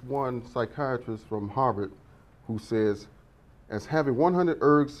 this is one psychiatrist from Harvard who says, as having 100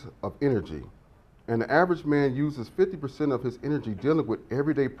 ergs of energy, and the average man uses 50% of his energy dealing with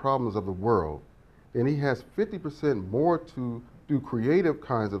everyday problems of the world, then he has 50% more to do creative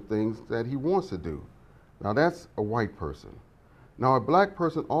kinds of things that he wants to do. Now that's a white person. Now a black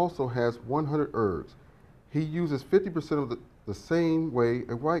person also has 100 ergs. He uses 50% of the same way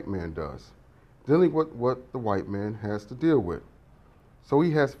a white man does, dealing with what the white man has to deal with. So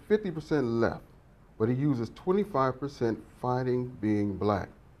he has 50% left, but he uses 25% fighting being black,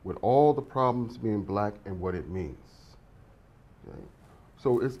 with all the problems being black and what it means. Okay?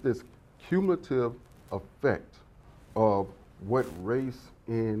 So it's this cumulative effect of what race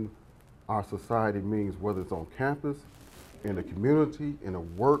in our society means, whether it's on campus, in the community, in a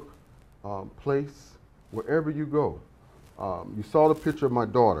work place, wherever you go. You saw the picture of my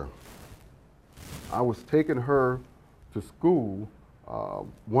daughter. I was taking her to school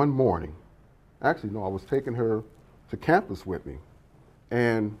one morning. Actually, no, I was taking her to campus with me.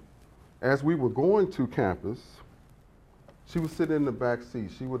 And as we were going to campus, she was sitting in the back seat.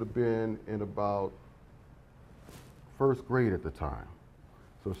 She would have been in about first grade at the time.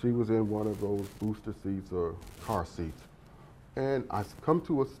 So she was in one of those booster seats or car seats. And I come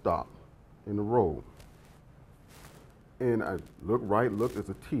to a stop in the road. And I look right, look, it's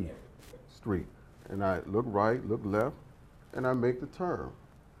a T street. And I look right, look left, and I make the turn.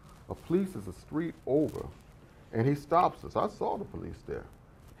 A police is a street over, and he stops us. I saw the police there.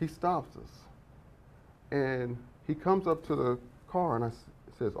 He stops us. And he comes up to the car, and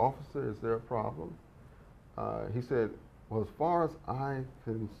says, "Officer, is there a problem?" He said, "Well, as far as I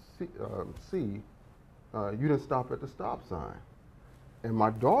can see, you didn't stop at the stop sign." And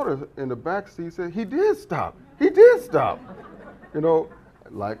my daughter in the back seat said, "He did stop. He did stop." You know,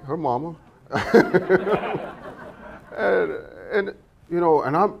 like her mama. and you know,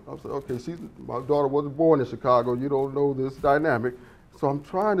 and I said, okay, my daughter wasn't born in Chicago. You don't know this dynamic. So I'm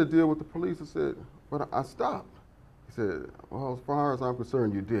trying to deal with the police. I said, "But I stopped." He said, "Well, as far as I'm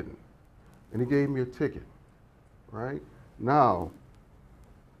concerned, you didn't." And he gave me a ticket, right? Now,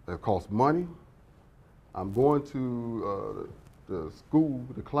 that costs money. I'm going to the school,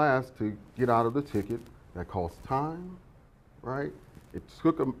 the class, to get out of the ticket. That costs time, right? It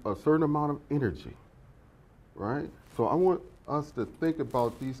took a certain amount of energy, right? So I want us to think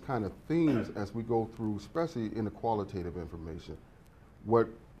about these kind of themes as we go through, especially in the qualitative information. What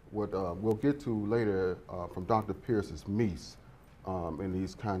we'll get to later from Dr. Pierce is MEIS in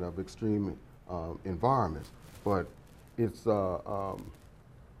these kind of extreme environments. But it's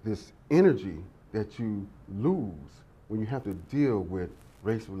this energy that you lose when you have to deal with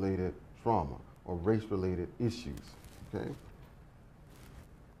race-related trauma or race-related issues, okay?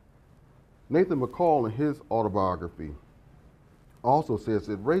 Nathan McCall, in his autobiography, also says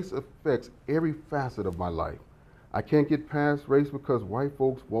that race affects every facet of my life. I can't get past race because white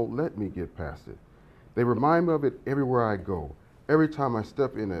folks won't let me get past it. They remind me of it everywhere I go. Every time I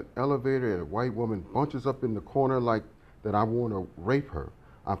step in an elevator and a white woman bunches up in the corner like that I want to rape her,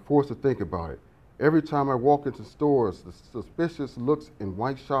 I'm forced to think about it. Every time I walk into stores, the suspicious looks in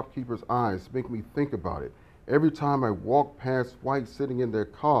white shopkeepers' eyes make me think about it. Every time I walk past whites sitting in their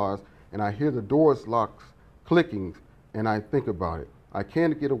cars and I hear the doors locks clicking and I think about it. I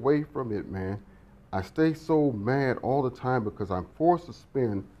can't get away from it, man. I stay so mad all the time because I'm forced to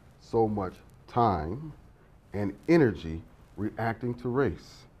spend so much time and energy reacting to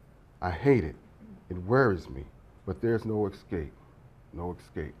race. I hate it. It worries me, but there's no escape. No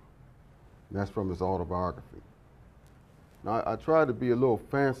escape. And that's from his autobiography. Now, I tried to be a little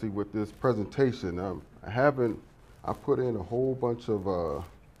fancy with this presentation. I put in a whole bunch of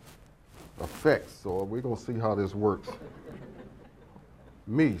effects, so we're going to see how this works.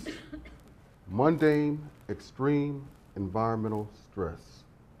 MEIS, mundane, extreme environmental stress.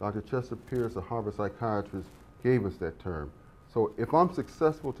 Dr. Chester Pierce, a Harvard psychiatrist, gave us that term. So if I'm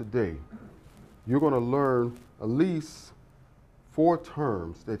successful today, you're going to learn at least 4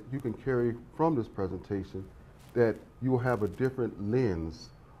 terms that you can carry from this presentation that you will have a different lens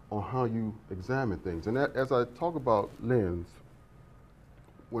on how you examine things. And that, as I talk about lens,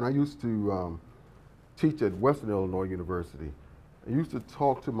 when I used to teach at Western Illinois University, I used to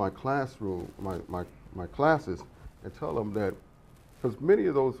talk to my classroom, my classes, and tell them that, because many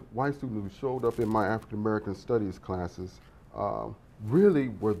of those white students who showed up in my African American studies classes really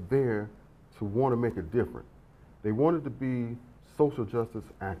were there to want to make a difference. They wanted to be social justice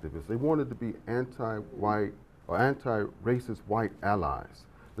activists. They wanted to be anti-white or anti-racist white allies.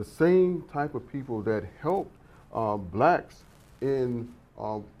 The same type of people that helped blacks in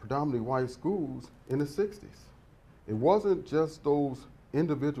predominantly white schools in the 60s. It wasn't just those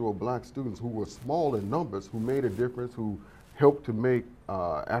individual black students who were small in numbers who made a difference, who helped to make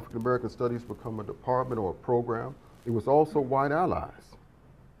African American studies become a department or a program. It was also white allies,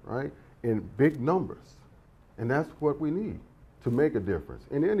 right, in big numbers. And that's what we need to make a difference.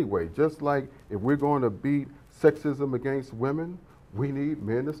 And anyway, just like if we're going to beat sexism against women, we need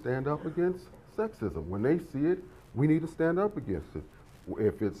men to stand up against sexism. When they see it, we need to stand up against it.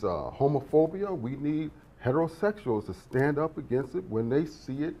 If it's homophobia, we need heterosexuals to stand up against it when they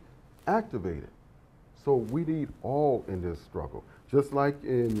see it activated. So we need all in this struggle. Just like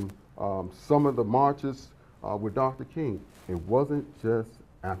in some of the marches with Dr. King, it wasn't just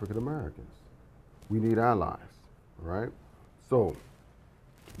African Americans. We need allies, right? So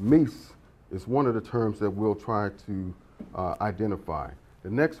MEIS is one of the terms that we'll try to identify. The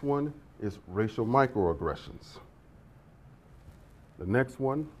next one is racial microaggressions. The next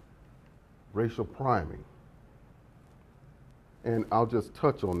one, racial priming. And I'll just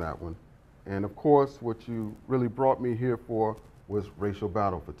touch on that one. And of course, what you really brought me here for was racial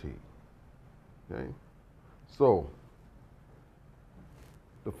battle fatigue. Okay? So,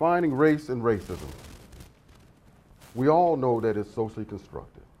 defining race and racism. We all know that it's socially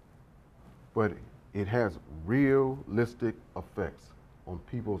constructed, but it has realistic effects on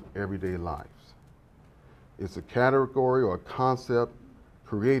people's everyday lives. It's a category or a concept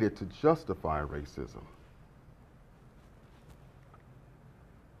created to justify racism.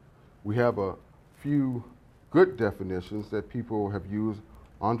 We have a few good definitions that people have used.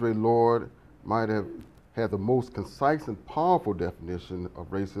 Andre Lorde might have had the most concise and powerful definition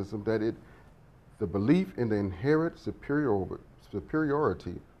of racism, that the belief in the inherent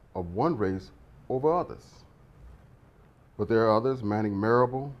superiority of one race over others. But there are others. Manning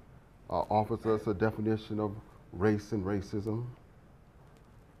Marable offers us a definition of race and racism.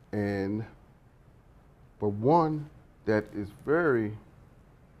 But one that is very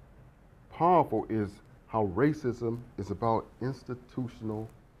powerful is how racism is about institutional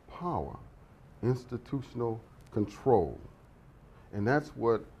power, institutional control. And that's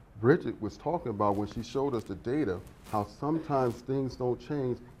what Bridget was talking about when she showed us the data, how sometimes things don't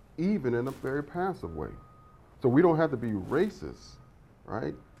change even in a very passive way. So we don't have to be racist,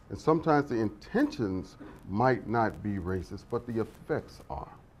 right? And sometimes the intentions might not be racist, but the effects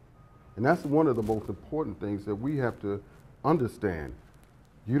are. And that's one of the most important things that we have to understand,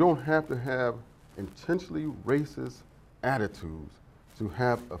 you don't have to have intentionally racist attitudes to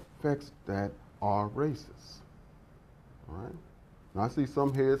have effects that are racist. All right? Now I see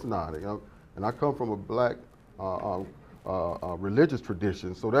some heads nodding, and I come from a black religious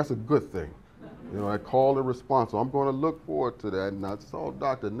tradition, so that's a good thing. You know, I call and response. So I'm going to look forward to that. And I saw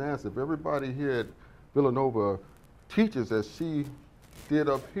Dr. Nance. If everybody here at Villanova teaches as she did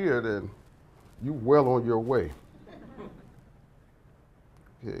up here, then you well on your way.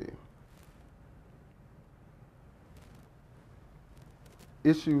 Okay.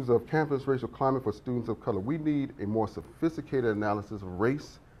 Issues of campus racial climate for students of color. We need a more sophisticated analysis of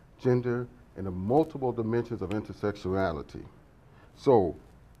race, gender, and the multiple dimensions of intersectionality. So,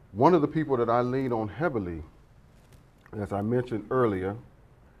 one of the people that I lean on heavily, as I mentioned earlier,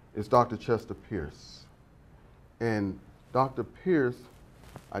 is Dr. Chester Pierce. And Dr. Pierce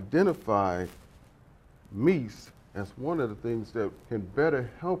identified Mies as one of the things that can better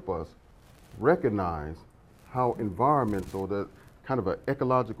help us recognize how environments or the kind of an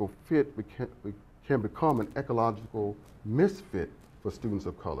ecological fit can become an ecological misfit for students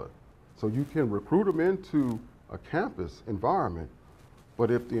of color. So you can recruit them into a campus environment, but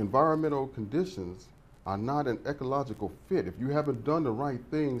if the environmental conditions are not an ecological fit, if you haven't done the right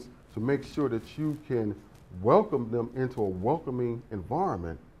things to make sure that you can welcome them into a welcoming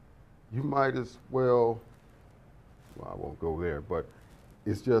environment, you might as well I won't go there, but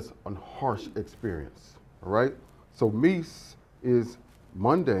it's just a harsh experience, all right? So Mies is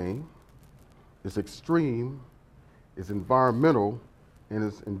mundane, it's extreme, it's environmental, and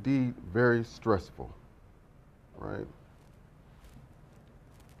it's indeed very stressful, right?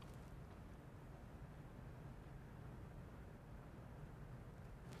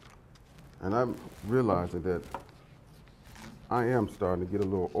 And I'm realizing that I am starting to get a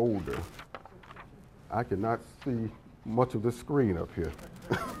little older. I cannot see much of the screen up here.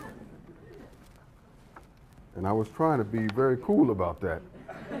 And I was trying to be very cool about that.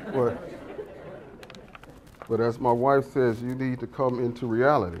 But as my wife says, you need to come into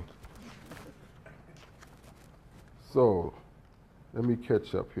reality. So let me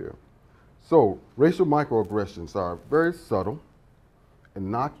catch up here. So racial microaggressions are very subtle,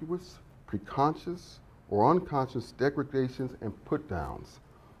 innocuous, preconscious, or unconscious degradations and put-downs.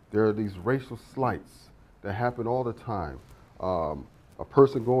 There are these racial slights that happen all the time. A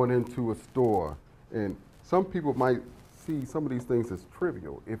person going into a store, and some people might see some of these things as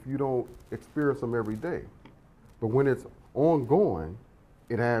trivial if you don't experience them every day. But when it's ongoing,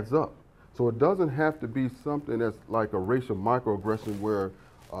 it adds up. So it doesn't have to be something that's like a racial microaggression where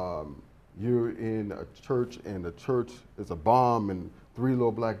you're in a church and the church is a bomb and 3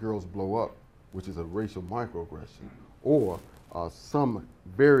 little black girls blow up, which is a racial microaggression, or some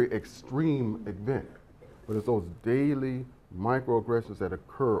very extreme event. But it's those daily microaggressions that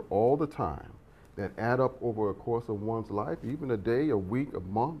occur all the time that add up over a course of one's life, even a day, a week, a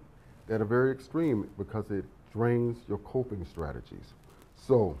month, that are very extreme because it drains your coping strategies.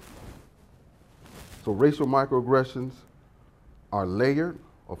 So racial microaggressions are layered,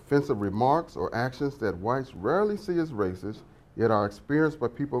 offensive remarks or actions that whites rarely see as racist, yet are experienced by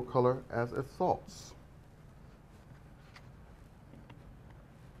people of color as assaults.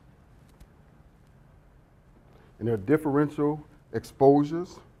 And there are differential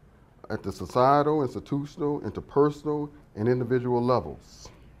exposures at the societal, institutional, interpersonal, and individual levels.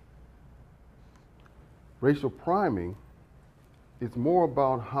 Racial priming is more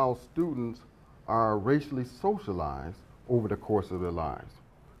about how students are racially socialized over the course of their lives.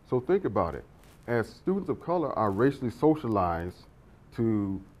 So think about it. As students of color are racially socialized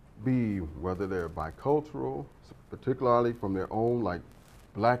to be, whether they're bicultural, particularly from their own like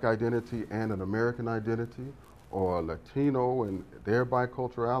black identity and an American identity, or Latino and their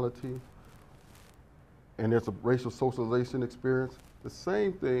biculturality, and there's a racial socialization experience, the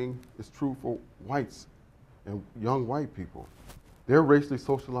same thing is true for whites and young white people. They're racially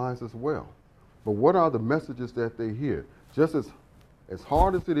socialized as well. But what are the messages that they hear? Just as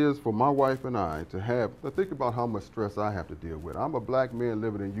hard as it is for my wife and I to have, think about how much stress I have to deal with. I'm a black man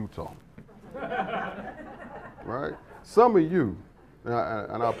living in Utah, right? Some of you,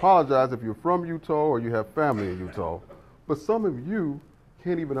 and I apologize if you're from Utah or you have family in Utah, but some of you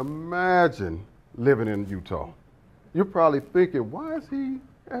can't even imagine living in Utah. You're probably thinking, why is he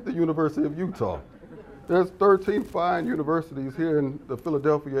at the University of Utah? There's 13 fine universities here in the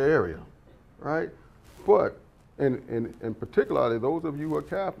Philadelphia area, right? But, and particularly those of you who are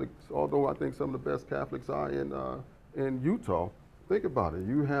Catholics, although I think some of the best Catholics are in Utah, think about it.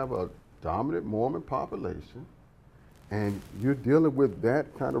 You have a dominant Mormon population, and you're dealing with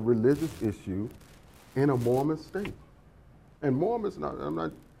that kind of religious issue in a Mormon state. And Mormons, I'm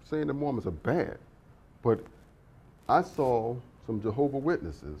not saying that Mormons are bad, but I saw some Jehovah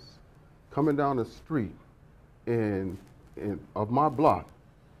Witnesses coming down the street of my block,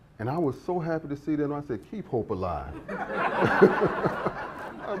 and I was so happy to see them. I said, keep hope alive.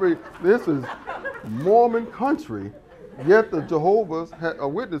 I mean, this is Mormon country, yet the Jehovah's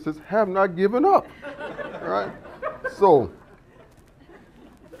Witnesses have not given up, right? So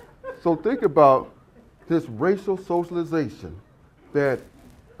think about this racial socialization that,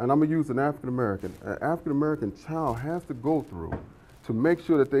 and I'm gonna use an African-American child has to go through to make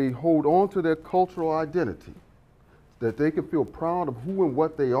sure that they hold on to their cultural identity, that they can feel proud of who and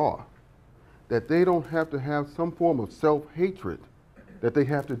what they are, that they don't have to have some form of self-hatred that they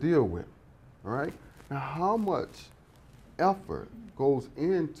have to deal with, all right? Now, how much effort goes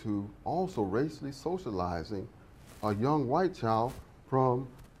into also racially socializing a young white child from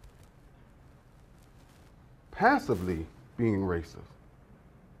passively being racist?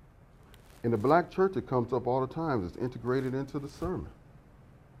 In the black church, it comes up all the time. It's integrated into the sermon.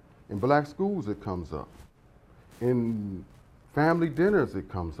 In black schools, it comes up. In family dinners, it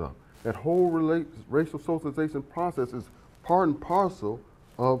comes up. That whole racial socialization process is part and parcel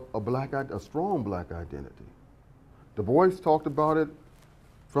of a strong black identity. Du Bois talked about it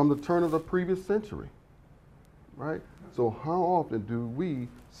from the turn of the previous century, right? So how often do we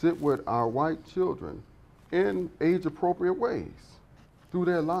sit with our white children in age-appropriate ways through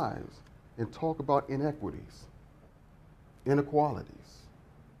their lives and talk about inequities, inequalities,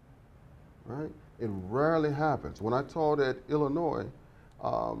 right? It rarely happens. When I taught at Illinois,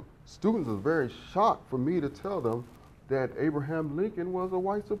 students were very shocked for me to tell them that Abraham Lincoln was a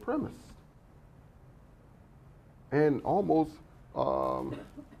white supremacist and almost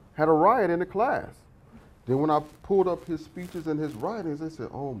had a riot in the class. Then when I pulled up his speeches and his writings, they said,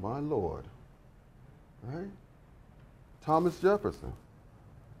 oh my Lord, right? Thomas Jefferson,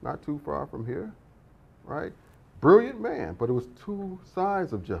 not too far from here, right? Brilliant man, but it was two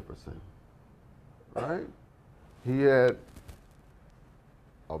sides of Jefferson, right? He had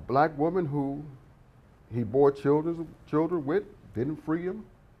a black woman who he bore children with, didn't free him,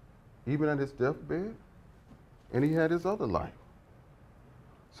 even at his deathbed, and he had his other life.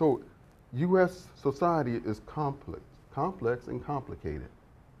 So U.S. society is complex and complicated,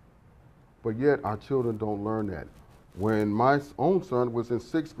 but yet our children don't learn that. When my own son was in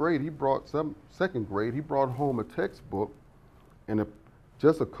second grade, he brought home a textbook and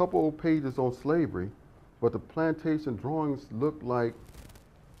just a couple of pages on slavery, but the plantation drawings looked like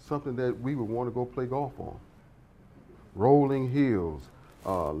something that we would want to go play golf on. Rolling hills,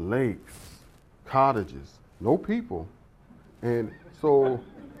 lakes, cottages, no people. And so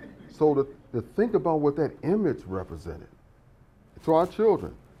to think about what that image represented to our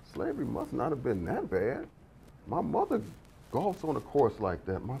children, slavery must not have been that bad. My mother golfs on a course like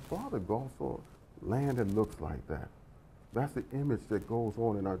that. My father golfs on land that looks like that. That's the image that goes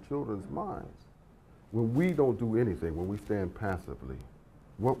on in our children's minds. When we don't do anything, when we stand passively,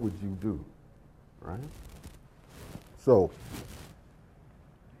 what would you do, right? So,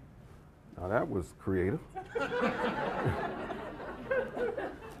 now that was creative.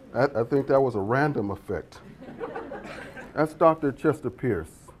 I think that was a random effect. That's Dr. Chester Pierce.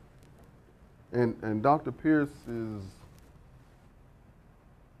 And Dr. Pierce is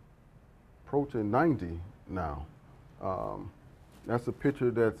approaching 90 now. That's a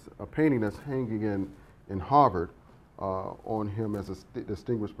painting that's hanging in Harvard on him as a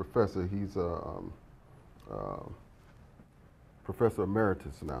distinguished professor. He's a professor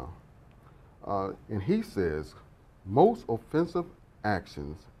emeritus now. And he says, most offensive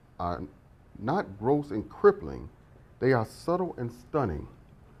actions are not gross and crippling, they are subtle and stunning.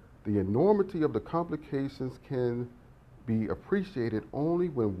 The enormity of the complications can be appreciated only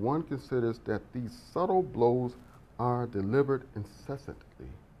when one considers that these subtle blows are delivered incessantly,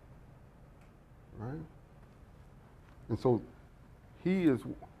 right? And so he is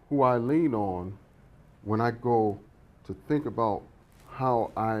who I lean on when I go to think about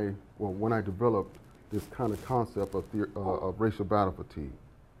when I developed this kind of concept of racial battle fatigue.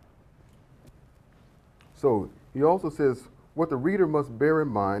 So he also says, what the reader must bear in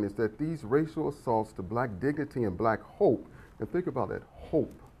mind is that these racial assaults to black dignity and black hope, and think about that,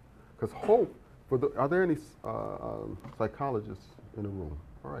 hope, because hope, are there any psychologists in the room?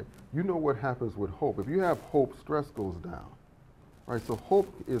 All right, you know what happens with hope. If you have hope, stress goes down. All right, so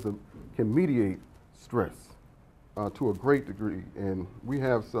hope can mediate stress to a great degree, and we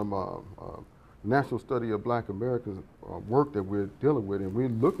have some national study of black Americans work that we're dealing with, and we're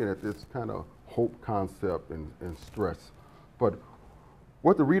looking at this kind of hope concept and stress. But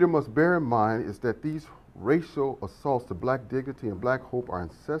what the reader must bear in mind is that these racial assaults to black dignity and black hope are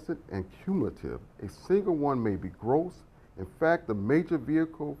incessant and cumulative. A single one may be gross. In fact, the major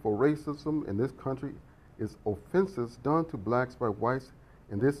vehicle for racism in this country is offenses done to blacks by whites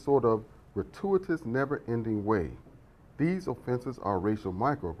in this sort of gratuitous, never-ending way. These offenses are racial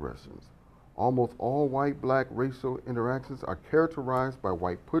microaggressions. Almost all white-black racial interactions are characterized by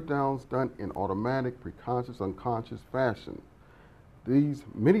white put-downs done in automatic, preconscious, unconscious fashion. These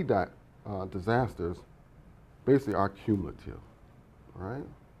many disasters basically are cumulative, all right?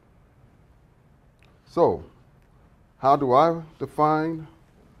 So, how do I define?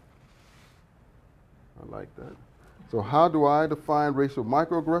 I like that. So how do I define racial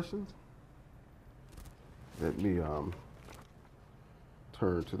microaggressions? Let me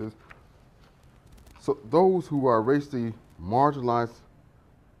turn to this. So those who are racially marginalized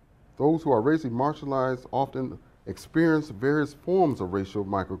often experience various forms of racial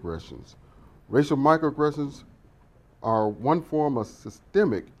microaggressions. Racial microaggressions are one form of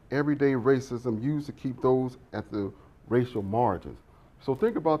systemic everyday racism used to keep those at the racial margins. So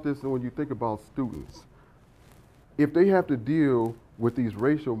think about this when you think about students. If they have to deal with these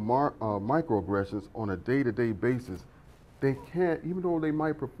racial microaggressions on a day-to-day basis, they can't, even though they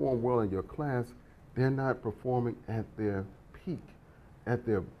might perform well in your class, they're not performing at their peak, at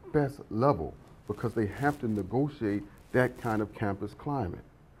their best level, because they have to negotiate that kind of campus climate.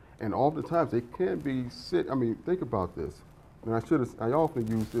 And oftentimes they can be think about this. And I often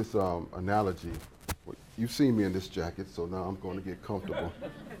use this analogy. You've seen me in this jacket, so now I'm going to get comfortable.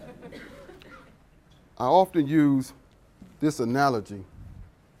 I often use this analogy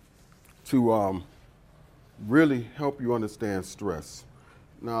to really help you understand stress.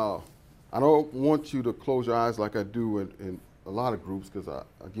 Now, I don't want you to close your eyes like I do in a lot of groups, because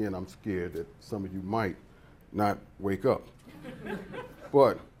again, I'm scared that some of you might not wake up.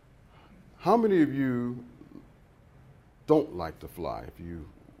 But how many of you don't like to fly, if you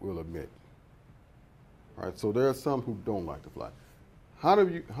will admit? All right, so there are some who don't like to fly. How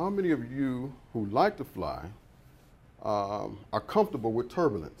many of you who like to fly are comfortable with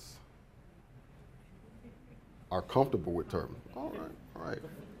turbulence? Are comfortable with turbulence? All right.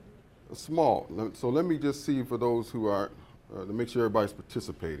 Small. So let me just see for those who are, to make sure everybody's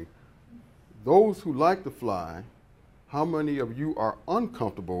participating. Those who like to fly, how many of you are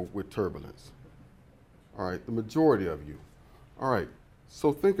uncomfortable with turbulence? All right, the majority of you. All right,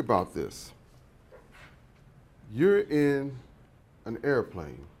 so think about this. You're in an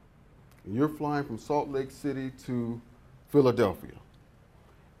airplane, and you're flying from Salt Lake City to Philadelphia,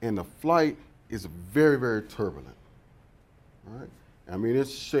 and the flight is very, very turbulent. All right, I mean,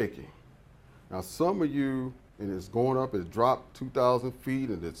 it's shaking. Now, some of you, and it's going up, it's dropped 2,000 feet,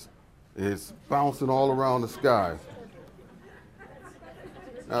 and it's bouncing all around the sky.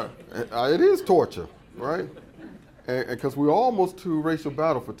 Now, it is torture, right? And because we're almost to racial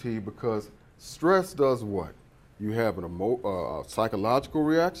battle fatigue, because stress does what? You have a psychological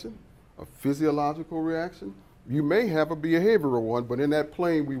reaction, a physiological reaction. You may have a behavioral one, but in that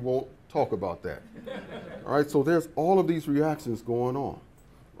plane, we won't talk about that. All right, so there's all of these reactions going on,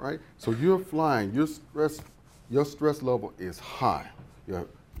 right? So you're flying, your stress level is high, your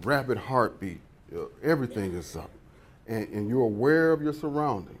rapid heartbeat, everything is up, and you're aware of your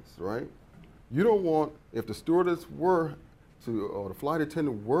surroundings, right? You don't want, if the stewardess were to, or the flight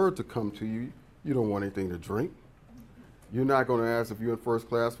attendant were to come to you, you don't want anything to drink. You're not going to ask if you're in first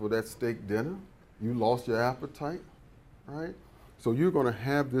class for that steak dinner. You lost your appetite, right? So you're going to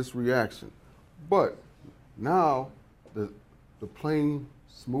have this reaction. But now the plane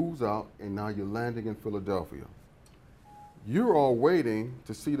smooths out, and now you're landing in Philadelphia. You're all waiting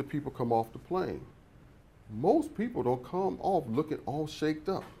to see the people come off the plane. Most people don't come off looking all shaked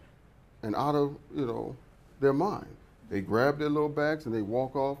up and out of, their mind. They grab their little bags and they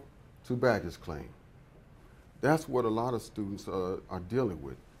walk off to baggage claim. That's what a lot of students are dealing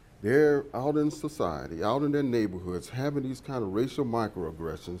with. They're out in society, out in their neighborhoods, having these kind of racial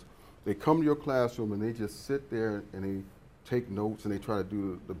microaggressions. They come to your classroom and they just sit there and they take notes and they try to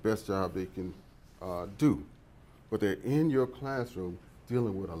do the best job they can do. But they're in your classroom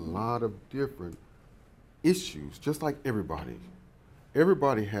dealing with a lot of different issues, just like everybody.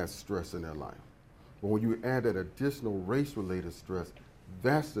 Everybody has stress in their life. But when you add that additional race-related stress,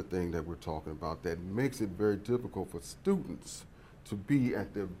 that's the thing that we're talking about that makes it very difficult for students to be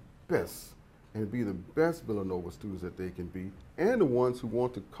at their best and be the best Villanova students that they can be, and the ones who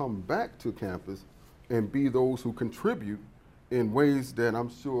want to come back to campus and be those who contribute in ways that I'm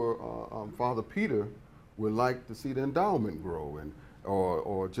sure Father Peter would like to see the endowment grow, and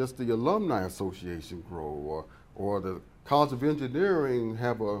or just the Alumni Association grow, or the College of Engineering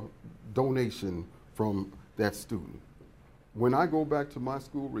have a donation from that student. When I go back to my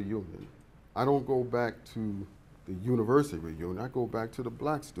school reunion, I don't go back to the university reunion, I go back to the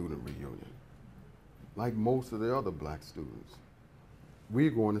black student reunion, like most of the other black students.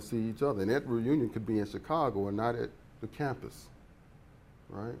 We're going to see each other, and that reunion could be in Chicago and not at the campus,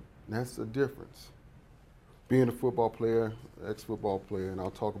 right? And that's the difference. Being a football player, ex-football player, and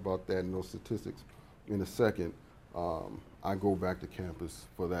I'll talk about that and those statistics in a second, I go back to campus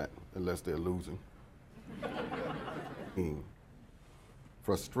for that, unless they're losing.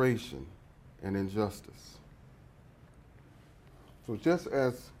 Frustration and injustice. So just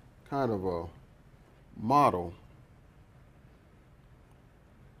as kind of a model,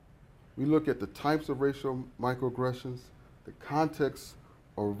 we look at the types of racial microaggressions, the context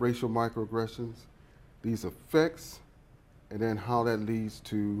of racial microaggressions, these effects, and then how that leads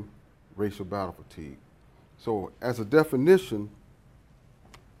to racial battle fatigue. So as a definition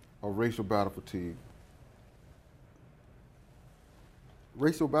of racial battle fatigue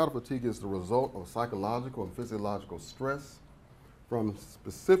is the result of psychological and physiological stress from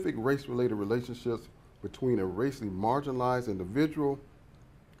specific race-related relationships between a racially marginalized individual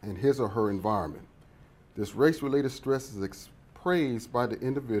and his or her environment. This race-related stress is appraised by the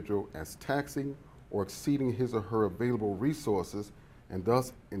individual as taxing or exceeding his or her available resources and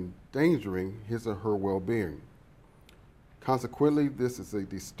thus endangering his or her well-being. Consequently, this is a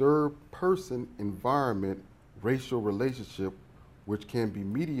disturbed person-environment racial relationship which can be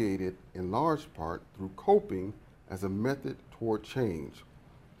mediated in large part through coping as a method toward change.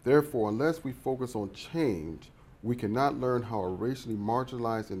 Therefore, unless we focus on change, we cannot learn how a racially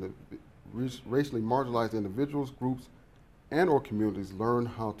marginalized individuals, groups, and or communities learn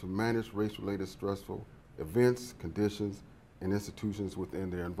how to manage race-related stressful events, conditions, and institutions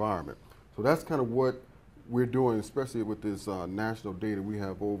within their environment. So that's kind of what we're doing, especially with this national data. We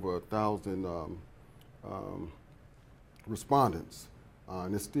have over 1,000 respondents,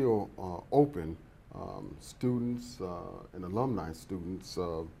 and it's still open. Students and alumni students,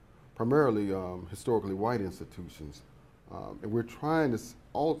 primarily historically white institutions. And we're trying to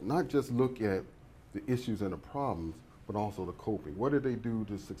not just look at the issues and the problems, but also the coping. What did they do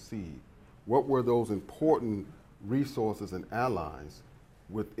to succeed? What were those important resources and allies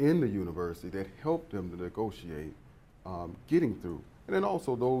within the university that helped them to negotiate getting through? And then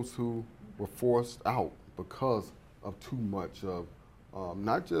also those who were forced out because of too much of,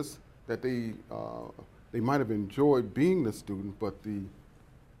 not just that they might have enjoyed being the student, but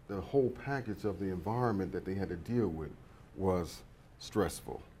the whole package of the environment that they had to deal with was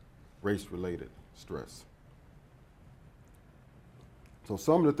stressful, race-related stress. So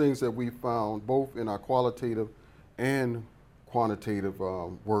some of the things that we found both in our qualitative and quantitative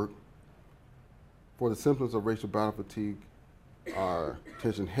work for the symptoms of racial battle fatigue are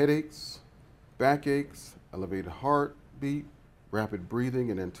tension headaches, backaches, elevated heartbeat, rapid breathing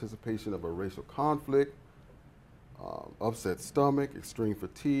in anticipation of a racial conflict, upset stomach, extreme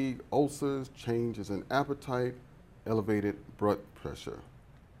fatigue, ulcers, changes in appetite, elevated blood pressure.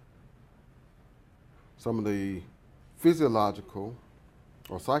 Some of the physiological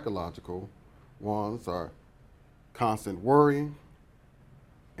or psychological ones are constant worrying,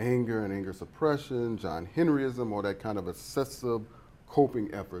 anger and anger suppression, John Henryism, or that kind of excessive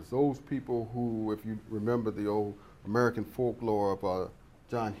coping efforts. Those people who, if you remember the old American folklore of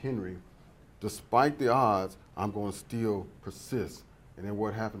John Henry, despite the odds, I'm going to still persist. And then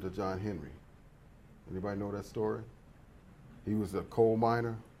what happened to John Henry? Anybody know that story? He was a coal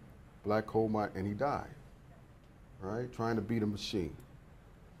miner, black coal miner, and he died, right? Trying to beat a machine,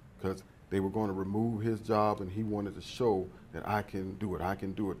 because they were going to remove his job, and he wanted to show that I can do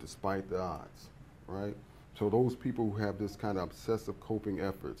it despite the odds, right? So those people who have this kind of obsessive coping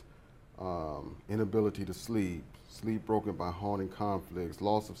efforts, inability to sleep, sleep broken by haunting conflicts,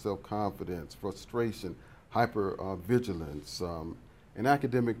 loss of self-confidence, frustration, hyper-vigilance, and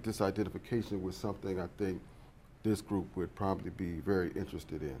academic disidentification was something I think this group would probably be very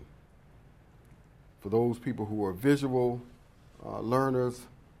interested in. For those people who are visual learners,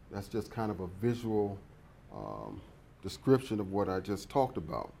 that's just kind of a visual description of what I just talked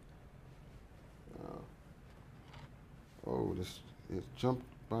about. It jumped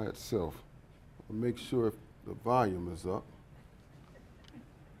by itself. I'll make sure if the volume is up.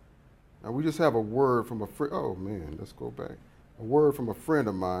 Now we just have a word from a friend. Oh man, let's go back. A word from a friend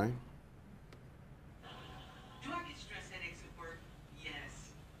of mine. Do I get stress headaches at work?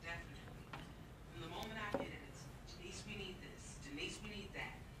 Yes, definitely. From the moment I get it, it's Denise, we need this. Denise, we need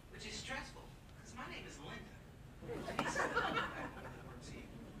that. Which is stressful, because my name is Linda. Denise is the one that works here.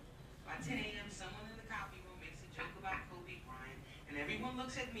 By 10 a.m., someone in the copy room makes a joke about Kobe Bryant, and everyone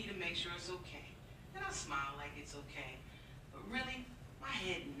looks at me to make sure it's okay. and I smile like it's okay. But really, my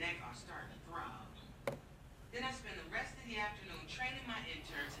head and neck are starting to throb. Then I spend the rest of the afternoon training my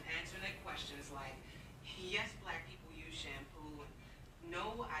interns and answering their questions like, yes, black people use shampoo, and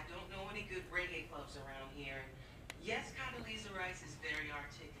no, I don't know any good reggae clubs around here. Yes, Condoleezza Rice is very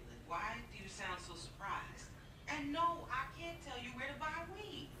articulate. Why do you sound so surprised? And no, I can't tell you where to buy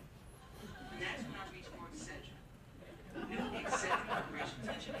weed. And that's when I reach for Excedrin. New Excedrin Operation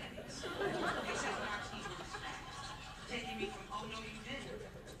Tension Headaches. Excedrin RTs was fast, taking me from oh no you didn't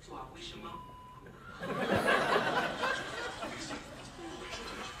to I wish him up.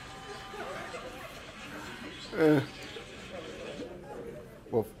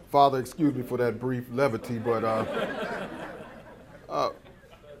 Well, Father, excuse me for that brief levity, but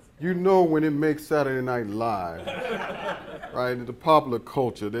you know when it makes Saturday Night Live, right, in the popular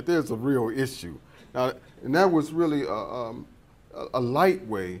culture, that there's a real issue. Now, and that was really a light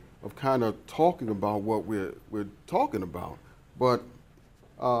way of kind of talking about what we're talking about. But,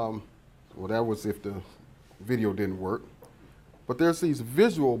 well, that was if the video didn't work. But there's these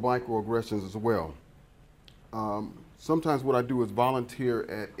visual microaggressions as well. Sometimes what I do is volunteer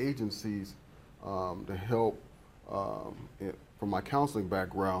at agencies to help, from my counseling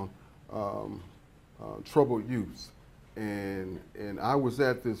background, troubled youth. And I was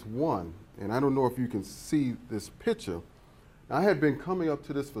at this one, and I don't know if you can see this picture. I had been coming up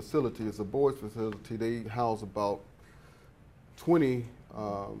to this facility. It's a boys' facility. They house about 20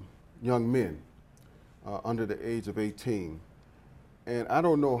 young men under the age of 18. And I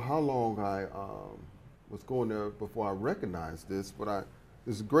don't know how long I was going there before I recognized this, but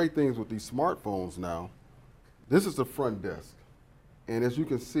there's great things with these smartphones now. This is the front desk. And as you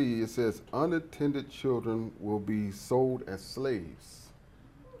can see, it says, unattended children will be sold as slaves.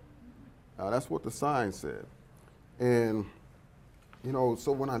 That's what the sign said. And, you know,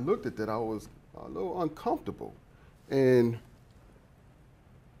 so when I looked at that, I was a little uncomfortable. And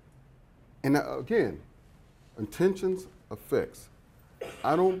again, intentions, effects.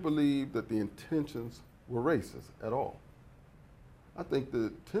 I don't believe that the intentions were racist at all. I think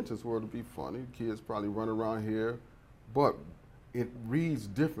the intentions were to be funny. Kids probably run around here, but it reads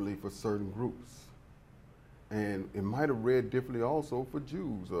differently for certain groups. And it might have read differently also for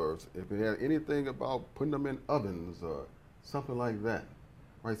Jews, or if it had anything about putting them in ovens or something like that,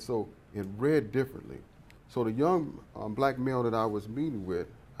 right? So it read differently. So the young black male that I was meeting with,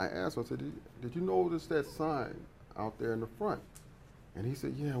 I asked him, I said, did you notice that sign out there in the front? And he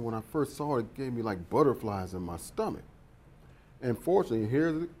said, yeah, when I first saw it, it gave me like butterflies in my stomach. And fortunately,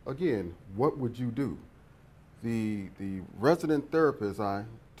 here again, what would you do? The resident therapist, I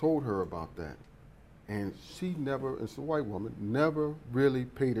told her about that. And she never, it's a white woman, never really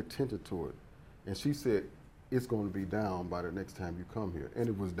paid attention to it. And she said, it's going to be down by the next time you come here. And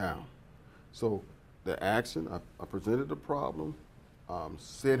it was down. So the action, I presented the problem,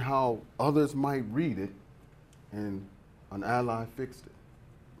 said how others might read it, and an ally fixed it,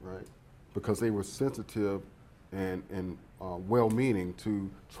 right? Because they were sensitive and well-meaning to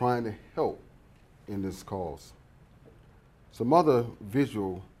trying to help in this cause. Some other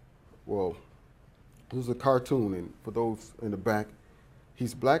visual, well, this is a cartoon, and for those in the back,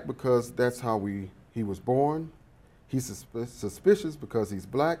 he's black because that's how he was born. He's suspicious because he's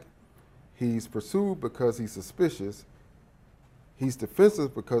black. He's pursued because he's suspicious. He's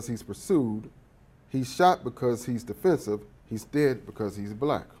defensive because he's pursued. He's shot because he's defensive. He's dead because he's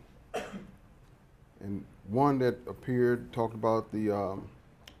black. And one that appeared talked about the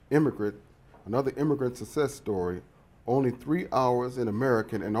immigrant, another immigrant success story. Only 3 hours in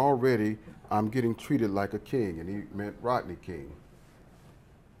America, and already I'm getting treated like a king, and he meant Rodney King.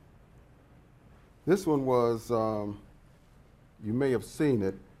 This one was, you may have seen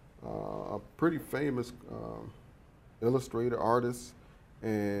it, a pretty famous illustrator, artist,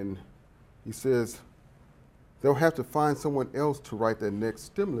 and he says they'll have to find someone else to write their next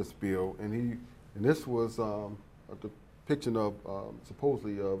stimulus bill, and this was a depiction of,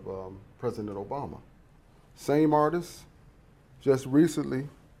 supposedly of President Obama. Same artist, just recently,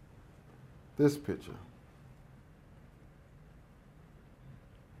 this picture.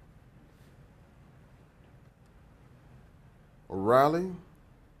 A rally.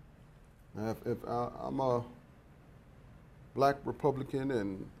 Now, if I'm a black Republican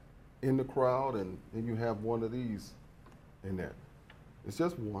and in the crowd, and then you have one of these in there. It's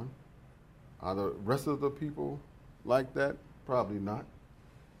just one. Are the rest of the people like that? Probably not.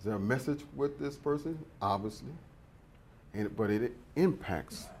 Is there a message with this person? Obviously. But it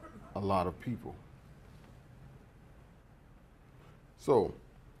impacts a lot of people. So,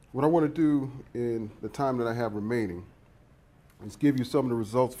 what I want to do in the time that I have remaining is give you some of the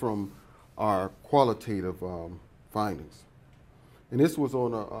results from our qualitative findings. And this was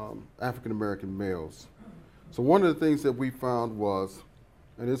on African American males. So one of the things that we found was,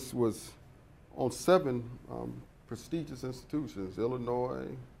 and this was on 7 prestigious institutions: Illinois,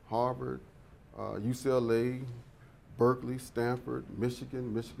 Harvard, UCLA, Berkeley, Stanford,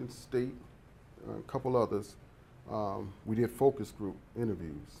 Michigan State, a couple others. We did focus group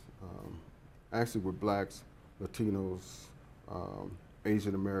interviews, actually with blacks, Latinos,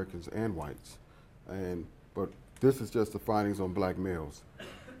 Asian Americans, and whites. But this is just the findings on black males.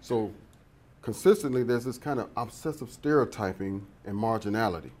 So consistently, there's this kind of obsessive stereotyping and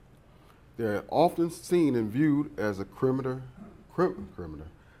marginality. They're often seen and viewed as a criminal,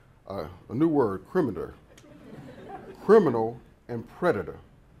 a new word, criminal and predator.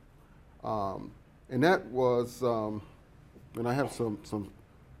 And that was, and I have some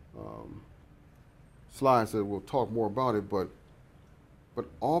slides that will talk more about it, but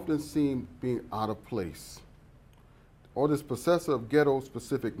often seen being out of place. Or this possessor of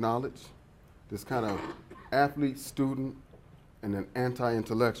ghetto-specific knowledge, this kind of athlete, student, and an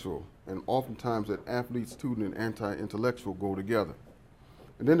anti-intellectual. And oftentimes that athlete, student, and anti-intellectual go together.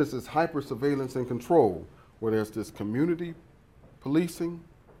 And then there's this hyper-surveillance and control, where there's this community policing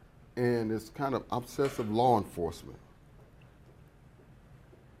and this kind of obsessive law enforcement.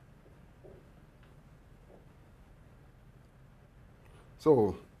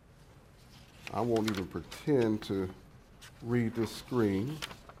 So I won't even pretend to read this screen.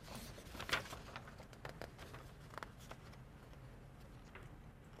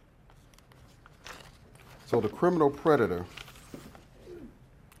 So the criminal predator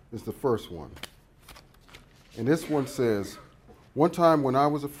is the first one. And this one says, one time when I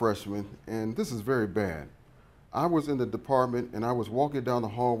was a freshman, and this is very bad, I was in the department and I was walking down the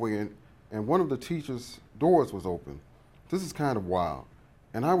hallway and one of the teacher's doors was open. This is kind of wild.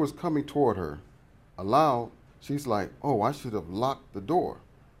 And I was coming toward her. Aloud, she's like, oh, I should have locked the door.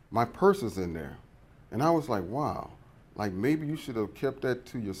 My purse is in there. And I was like, wow, like maybe you should have kept that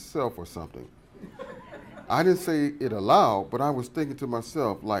to yourself or something. I didn't say it aloud, but I was thinking to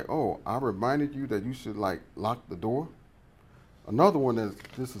myself, like, oh, I reminded you that you should like lock the door. Another one that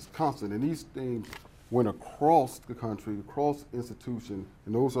this is constant, and these things went across the country, across institution,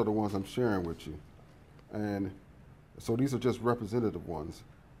 and those are the ones I'm sharing with you. And so these are just representative ones.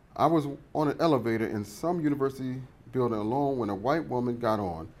 I was on an elevator in some university building alone when a white woman got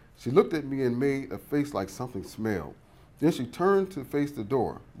on. She looked at me and made a face like something smelled. Then she turned to face the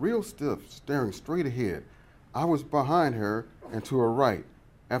door, real stiff, staring straight ahead. I was behind her and to her right.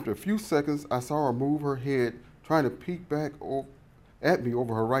 After a few seconds, I saw her move her head, trying to peek back at me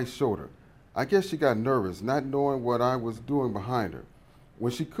over her right shoulder. I guess she got nervous, not knowing what I was doing behind her.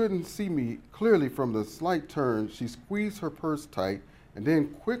 When she couldn't see me clearly from the slight turn, she squeezed her purse tight and then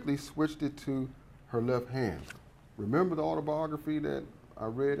quickly switched it to her left hand. Remember the autobiography that I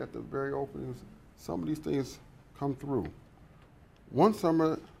read at the very opening? Some of these things come through. One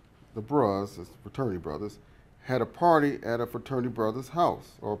summer, the bros, the fraternity brothers, had a party at a fraternity brother's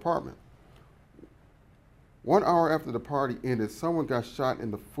house or apartment. 1 hour after the party ended, someone got shot in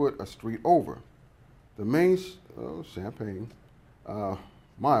the foot a street over. The main, Champaign,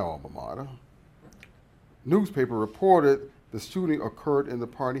 my alma mater, newspaper reported the shooting occurred in the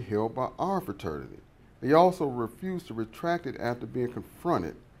party held by our fraternity. They also refused to retract it after being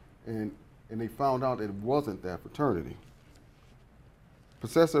confronted, and they found out it wasn't that fraternity.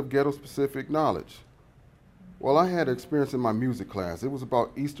 Possessor of ghetto-specific knowledge. Well, I had experience in my music class. It was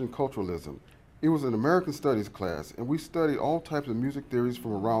about Eastern culturalism. It was an American Studies class, and we studied all types of music theories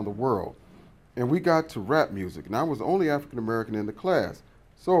from around the world. And we got to rap music, and I was the only African American in the class.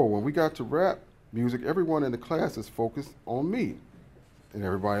 So when we got to rap music, everyone in the class is focused on me, and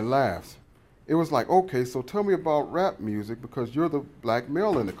everybody laughs. It was like, okay, so tell me about rap music because you're the black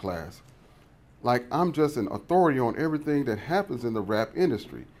male in the class. Like I'm just an authority on everything that happens in the rap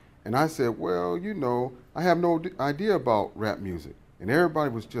industry. And I said, well, you know, I have no idea about rap music. And everybody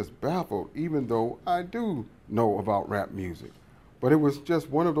was just baffled, even though I do know about rap music. But it was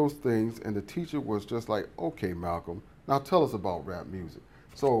just one of those things, and the teacher was just like, okay, Malcolm, now tell us about rap music.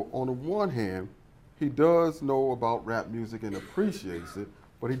 So on the one hand, he does know about rap music and appreciates it,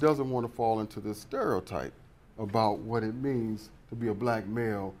 but he doesn't want to fall into this stereotype about what it means to be a black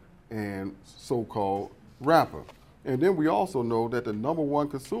male and so-called rapper. And then we also know that the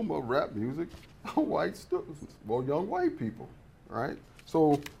 #1 consumer of rap music are white students, well, young white people, right?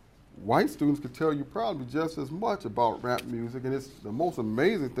 So white students could tell you probably just as much about rap music, and it's the most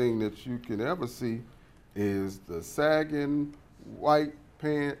amazing thing that you can ever see is the sagging white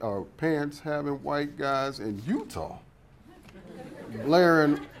pants having white guys in Utah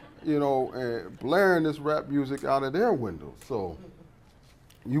blaring you know, and blaring this rap music out of their windows. So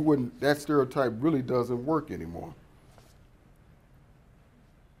you wouldn't, that stereotype really doesn't work anymore.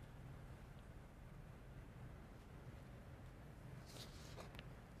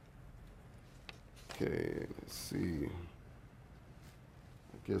 Okay, let's see.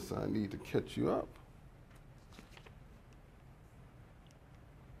 I guess I need to catch you up.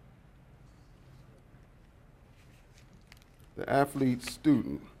 The athlete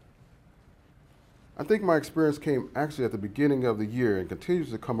student. I think my experience came actually at the beginning of the year and continues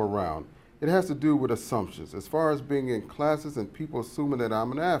to come around. It has to do with assumptions. As far as being in classes and people assuming that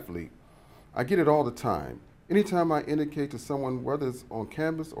I'm an athlete, I get it all the time. Anytime I indicate to someone, whether it's on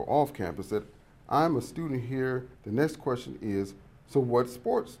campus or off campus, that I'm a student here, the next question is, so what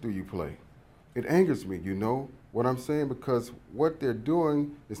sports do you play? It angers me, you know what I'm saying, because what they're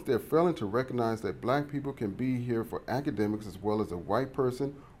doing is they're failing to recognize that black people can be here for academics as well as a white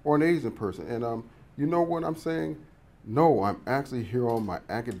person or an Asian person. And you know what I'm saying? No, I'm actually here on my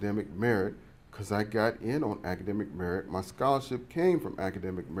academic merit because I got in on academic merit. My scholarship came from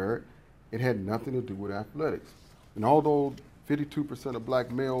academic merit. It had nothing to do with athletics. And although 52% of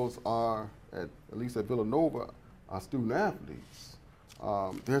black males are, at least at Villanova, are student athletes,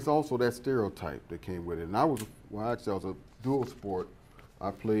 there's also that stereotype that came with it. And I was a dual sport.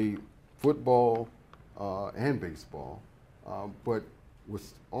 I played football and baseball, but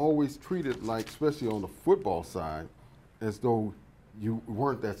was always treated like, especially on the football side, as though you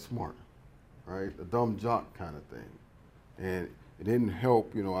weren't that smart, right? A dumb jock kind of thing. And it didn't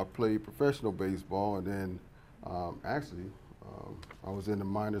help, you know, I played professional baseball and then I was in the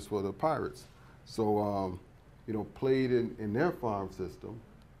minors for the Pirates. So, you know, played in their farm system,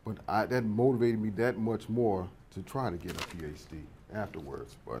 but that motivated me that much more to try to get a PhD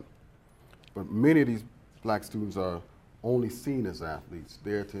afterwards. But many of these black students are only seen as athletes,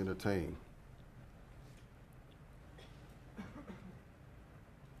 there to entertain.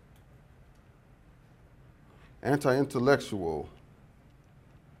 Anti-intellectual.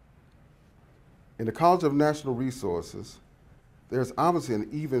 In the College of Natural Resources, there's obviously an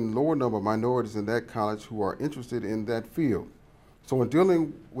even lower number of minorities in that college who are interested in that field. So in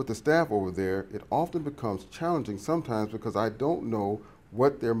dealing with the staff over there, it often becomes challenging sometimes because I don't know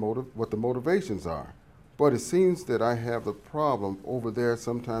what the motivations are. But it seems that I have the problem over there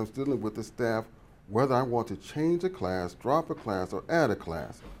sometimes dealing with the staff, whether I want to change a class, drop a class, or add a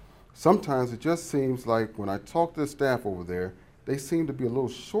class. Sometimes it just seems like when I talk to the staff over there, they seem to be a little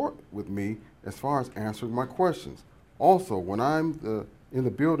short with me as far as answering my questions. Also, when I'm in the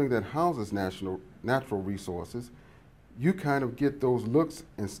building that houses natural resources, you kind of get those looks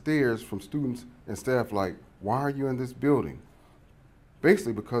and stares from students and staff like, why are you in this building?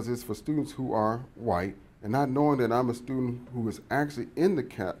 Basically because it's for students who are white and not knowing that I'm a student who is actually in the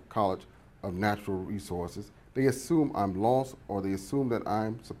College of Natural Resources, they assume I'm lost or they assume that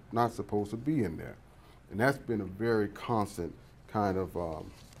I'm not supposed to be in there. And that's been a very constant kind of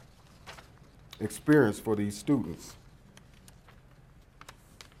experience for these students.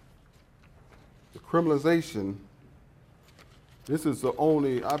 The criminalization, this is the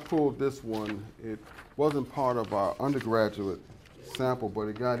only, I pulled this one. It wasn't part of our undergraduate sample, but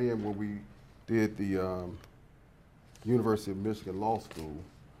it got in when we did the University of Michigan Law School.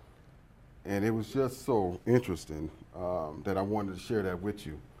 And it was just so interesting that I wanted to share that with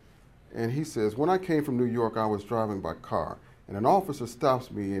you. And he says, when I came from New York, I was driving by car, and an officer stops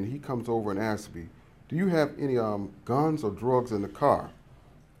me and he comes over and asks me, do you have any guns or drugs in the car?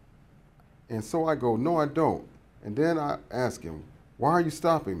 And so I go, no, I don't. And then I ask him, why are you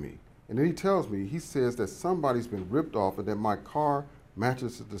stopping me? And then he tells me, he says that somebody's been ripped off and that my car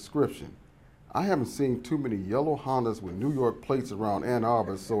matches the description. I haven't seen too many yellow Hondas with New York plates around Ann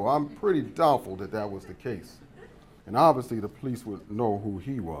Arbor, so I'm pretty doubtful that that was the case. And obviously the police would know who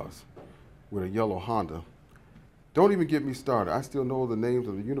he was with a yellow Honda. Don't even get me started. I still know the names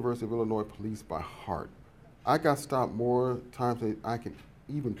of the University of Illinois police by heart. I got stopped more times than I can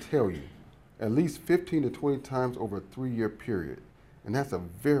even tell you, at least 15 to 20 times over a 3-year period. And that's a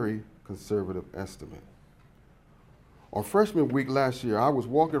very conservative estimate. On freshman week last year, I was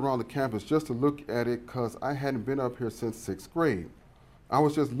walking around the campus just to look at it because I hadn't been up here since 6th grade. I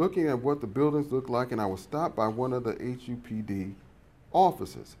was just looking at what the buildings looked like, and I was stopped by one of the HUPD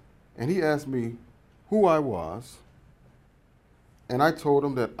officers. And he asked me who I was, and I told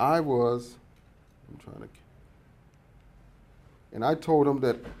him that I was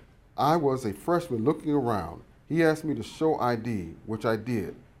a freshman looking around. He asked me to show ID, which I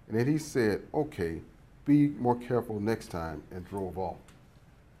did. And then he said, okay, be more careful next time, and drove off.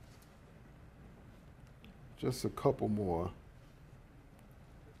 Just a couple more.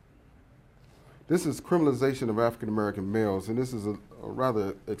 This is criminalization of African American males, and this is a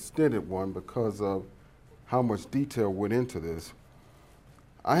rather extended one because of how much detail went into this.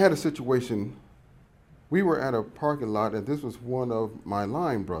 I had a situation, we were at a parking lot, and this was one of my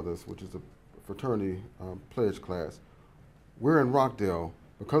line brothers, which is a fraternity pledge class. We're in Rockdale.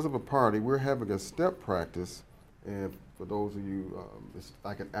 Because of a party, we're having a step practice, and for those of you, it's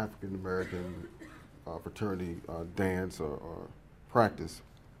like an African American fraternity dance or practice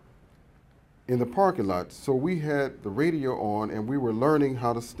in the parking lot. So we had the radio on, and we were learning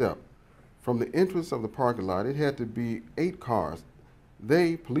how to step. From the entrance of the parking lot, it had to be 8 cars.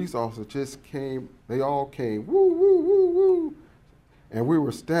 Police officers just came, they all came, woo, woo, woo, woo. And we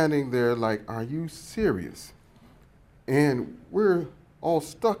were standing there like, are you serious? And we're all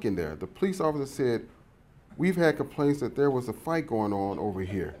stuck in there. The police officer said, we've had complaints that there was a fight going on over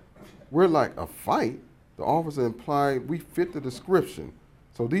here. We're like, a fight? The officer implied we fit the description.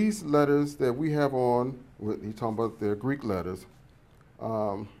 So these letters that we have on, he's talking about their Greek letters,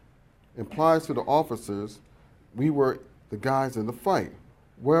 implies to the officers we were the guys in the fight.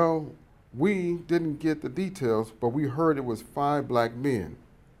 Well, we didn't get the details, but we heard it was 5 black men.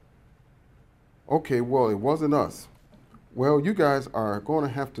 Okay, well, it wasn't us. Well, you guys are going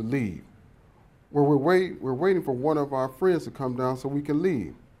to have to leave. Well, we're waiting for one of our friends to come down so we can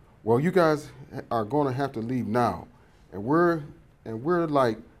leave. Well, you guys are going to have to leave now. And we're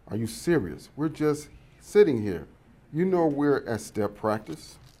like, are you serious? We're just sitting here. You know we're at step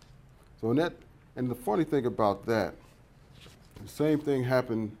practice. So and the funny thing about that, the same thing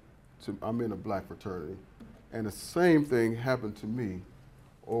happened to, I'm in a black fraternity, and the same thing happened to me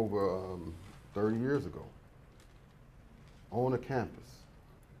over 30 years ago on a campus.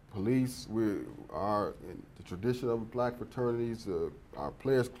 Police, in the tradition of black fraternities, our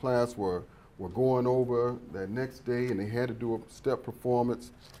players class were going over that next day, and they had to do a step performance,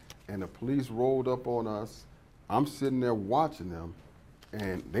 and the police rolled up on us. I'm sitting there watching them,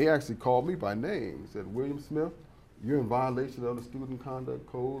 and they actually called me by name. Said, William Smith, you're in violation of the student conduct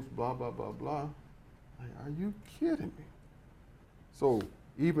codes, blah, blah, blah, blah. Like, are you kidding me? So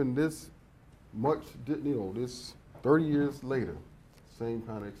even this this 30 years later, same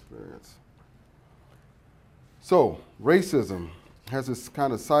kind of experience. So racism has this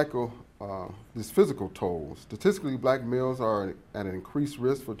kind of cycle, this physical toll. Statistically, black males are at an increased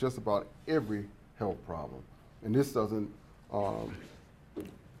risk for just about every health problem. And this doesn't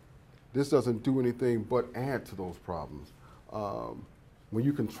do anything but add to those problems. When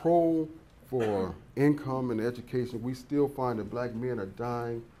you control for income and education, we still find that black men are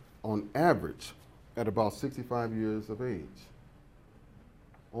dying on average at about 65 years of age.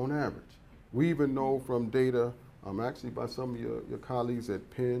 On average. We even know from data, actually by some of your colleagues at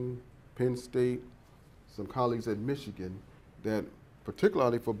Penn State, some colleagues at Michigan, that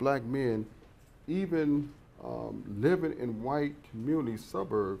particularly for black men, even living in white community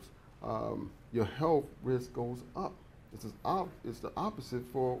suburbs, your health risk goes up. It's the opposite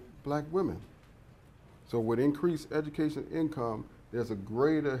for black women. So with increased education income, there's a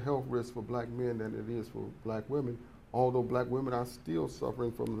greater health risk for black men than it is for black women, although black women are still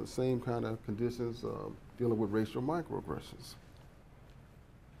suffering from the same kind of conditions, dealing with racial microaggressions.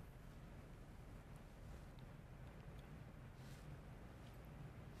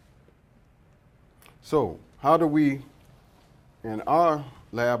 So how do we, in our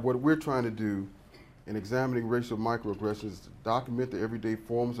lab, what we're trying to do in examining racial microaggressions is to document the everyday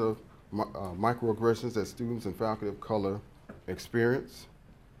forms of microaggressions that students and faculty of color experience.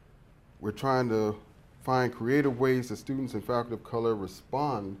 We're trying to find creative ways that students and faculty of color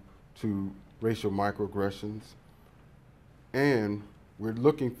respond to racial microaggressions. And we're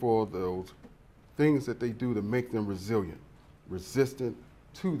looking for those things that they do to make them resilient, resistant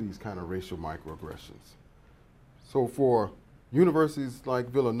to these kind of racial microaggressions. So for universities like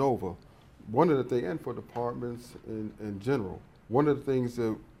Villanova, one of the things, and for departments in general, one of the things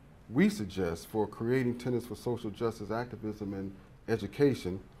that we suggest for creating tenets for social justice activism and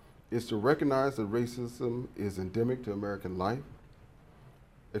education is to recognize that racism is endemic to American life,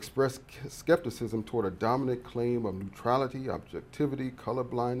 express skepticism toward a dominant claim of neutrality, objectivity,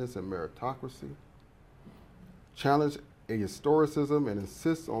 colorblindness, and meritocracy, challenge ahistoricism and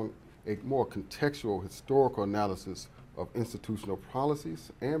insist on a more contextual historical analysis of institutional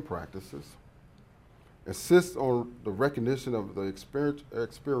policies and practices, insist on the recognition of the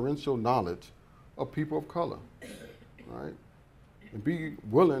experiential knowledge of people of color, right? And be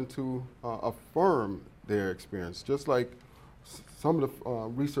willing to affirm their experience, just like some of the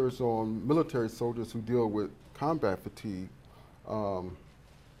research on military soldiers who deal with combat fatigue.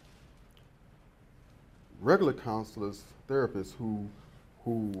 Regular counselors, therapists who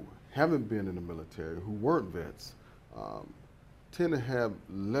who haven't been in the military, who weren't vets, tend to have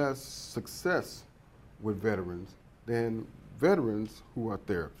less success with veterans than veterans who are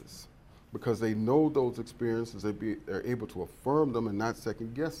therapists, because they know those experiences, they're able to affirm them and not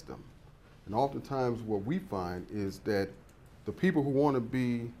second guess them. And oftentimes what we find is that the people who want to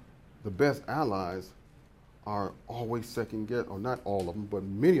be the best allies are always second guess, or not all of them, but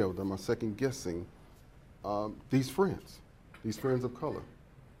many of them are second guessing these friends of color,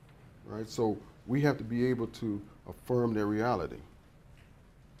 right? So we have to be able to affirm their reality.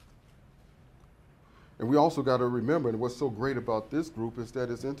 And we also got to remember, and what's so great about this group is that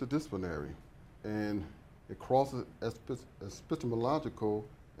it's interdisciplinary, and it crosses epistemological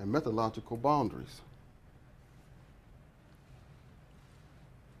and methodological boundaries.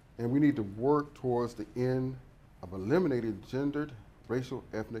 And we need to work towards the end of eliminating gendered, racial,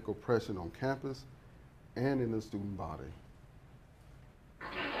 ethnic oppression on campus and in the student body.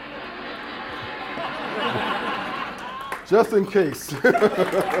 Just in case.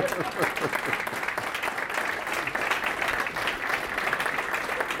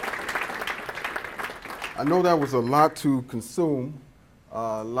 I know that was a lot to consume,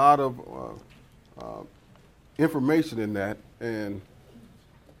 a lot of information in that, and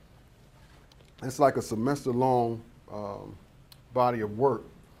it's like a semester-long body of work.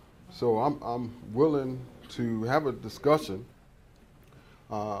 So I'm willing to have a discussion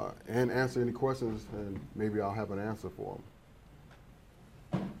and answer any questions, and maybe I'll have an answer for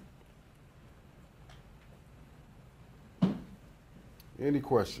them. Any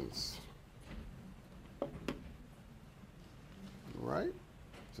questions? All right?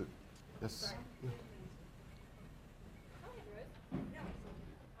 Yes.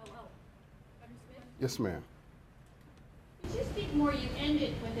 Yes, ma'am. Could you speak more? You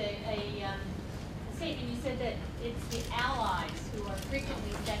ended with a statement. You said that it's the allies who are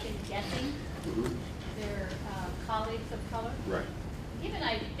frequently second guessing their colleagues of color. Right. Given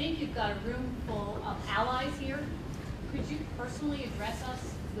I think you've got a room full of allies here, could you personally address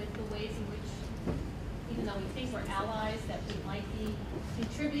us with the ways in which, even though we think we're allies, that we might be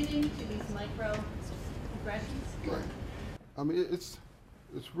contributing to these microaggressions? Right. I mean, it's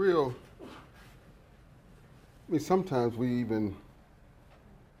real. I mean, sometimes we do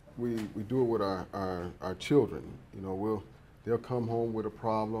it with our children. You know, they'll come home with a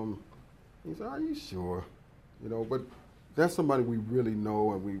problem. He said, "Are you sure?" You know, but that's somebody we really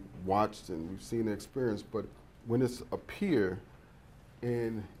know and we've watched and we've seen the experience. But when it's a peer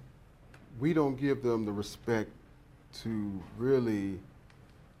and we don't give them the respect to really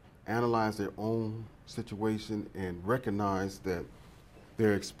analyze their own situation and recognize that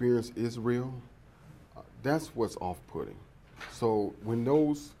their experience is real, that's what's off-putting. So when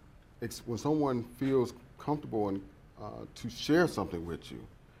someone feels comfortable and to share something with you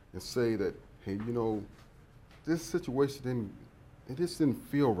and say that, hey, you know, this situation just didn't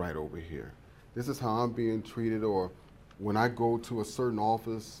feel right over here. This is how I'm being treated, or when I go to a certain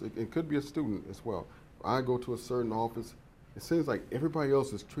office, it could be a student as well. I go to a certain office, it seems like everybody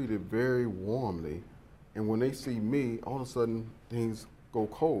else is treated very warmly, and when they see me, all of a sudden things go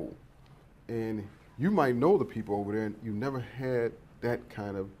cold. And you might know the people over there and you never had that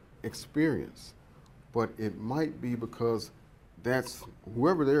kind of experience, but it might be because that's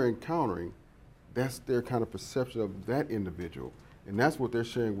whoever they're encountering, that's their kind of perception of that individual, and that's what they're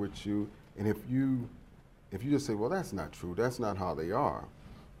sharing with you. And if you just say, well, that's not true, that's not how they are,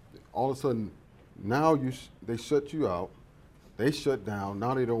 all of a sudden now they shut you out, they shut down,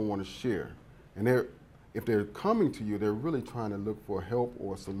 now they don't want to share. And if they're coming to you, they're really trying to look for help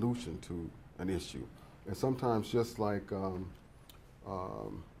or a solution to an issue. And sometimes, just like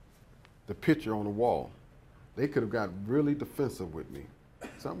the picture on the wall, they could have got really defensive with me.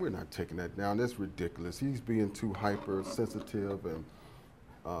 So we're not taking that down, that's ridiculous. He's being too hypersensitive, and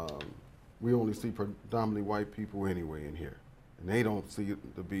we only see predominantly white people anyway in here. And they don't see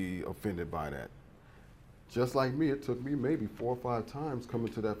it to be offended by that. Just like me, it took me maybe 4 or 5 times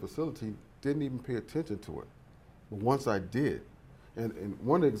coming to that facility, didn't even pay attention to it. But once I did, and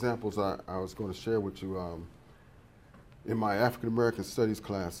one of the examples I was going to share with you, in my African American Studies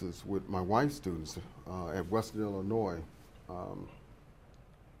classes with my white students at Western Illinois,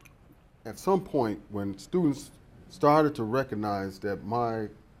 at some point when students started to recognize that my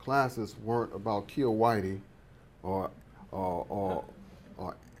classes weren't about kill whitey or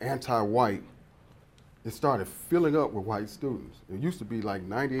anti-white, it started filling up with white students. It used to be like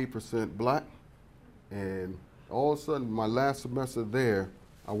 98% black, and all of a sudden, my last semester there,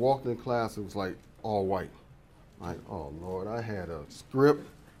 I walked in class, it was like all white. Like, oh Lord, I had a script.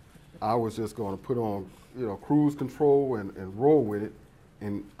 I was just going to put on, you know, cruise control and roll with it.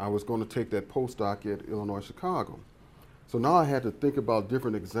 and I was going to take that postdoc at Illinois Chicago. So now I had to think about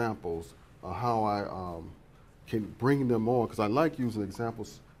different examples of how I can bring them on, because I like using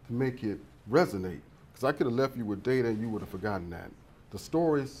examples to make it resonate. Because I could have left you with data and you would have forgotten that. The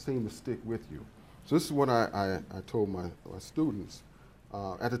stories seem to stick with you. So this is what I told my students.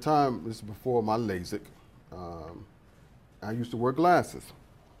 At the time, this is before my LASIK, I used to wear glasses.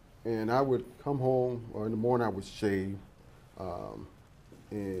 And I would come home, or in the morning I would shave,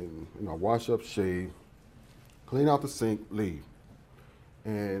 and wash up, shave, clean out the sink, leave.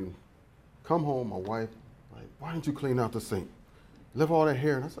 And come home, my wife, like, why didn't you clean out the sink? Left all that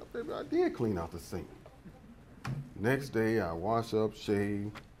hair. And I said, baby, I did clean out the sink. Next day, I wash up,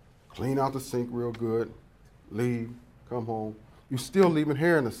 shave, clean out the sink real good, leave, come home. You still leaving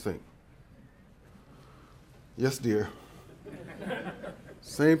hair in the sink. Yes, dear.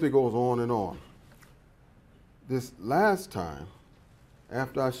 Same thing goes on and on. This last time,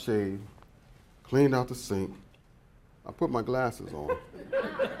 after I shaved, cleaned out the sink, I put my glasses on.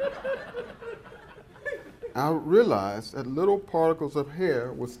 I realized that little particles of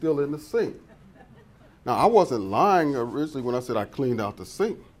hair were still in the sink. Now, I wasn't lying originally when I said I cleaned out the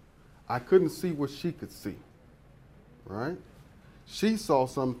sink. I couldn't see what she could see, right? She saw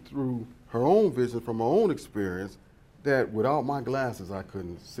something through her own vision from her own experience that without my glasses, I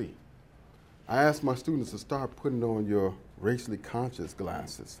couldn't see. I asked my students to start putting on your racially conscious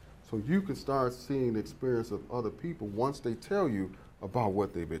glasses so you can start seeing the experience of other people once they tell you about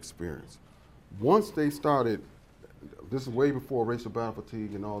what they've experienced. Once they started, this is way before racial battle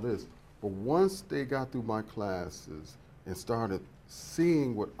fatigue and all this, but once they got through my classes and started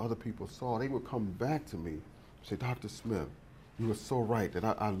seeing what other people saw, they would come back to me and say, Dr. Smith, you were so right that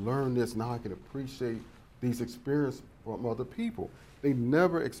I learned this, now I can appreciate these experiences from other people. They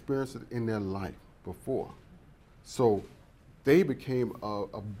never experienced it in their life before. So they became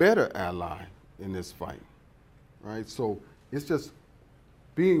a better ally in this fight, right? So it's just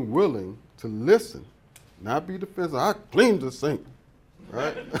being willing to listen, not be defensive. I cleaned the sink,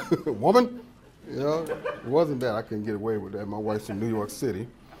 right? Woman, it wasn't that. I couldn't get away with that. My wife's from New York City.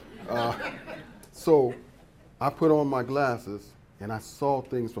 So I put on my glasses and I saw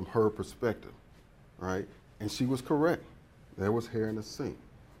things from her perspective, right? And she was correct. There was hair in the sink.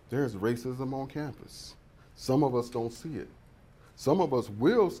 There's racism on campus. Some of us don't see it. Some of us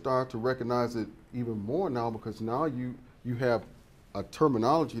will start to recognize it even more now, because now you have a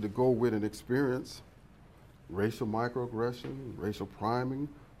terminology to go with an experience: racial microaggression, racial priming,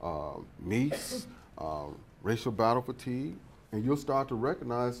 MEAS, racial battle fatigue, and you'll start to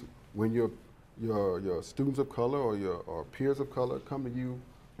recognize when your students of color or peers of color come to you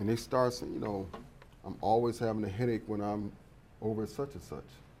and they start saying, I'm always having a headache when I'm over such and such.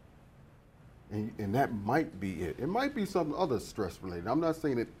 And that might be it. It might be something other stress related. I'm not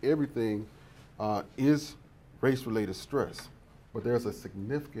saying that everything is race-related stress, but there's a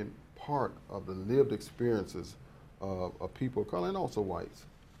significant part of the lived experiences of people of color, and also whites,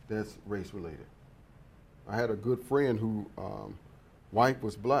 that's race-related. I had a good friend who wife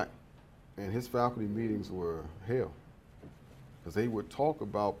was black, and his faculty meetings were hell, because they would talk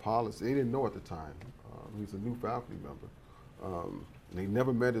about policy. They didn't know at the time. He was a new faculty member. And they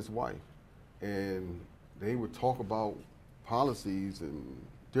never met his wife. And they would talk about policies and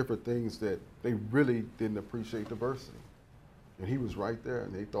different things that they really didn't appreciate diversity. And he was right there,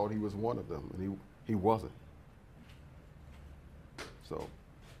 and they thought he was one of them, and he wasn't. So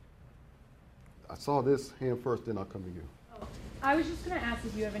I saw this hand first, then I'll come to you. I was just going to ask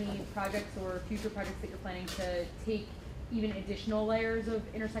if you have any projects or future projects that you're planning to take even additional layers of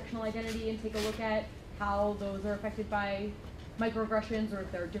intersectional identity and take a look at how those are affected by microaggressions, or if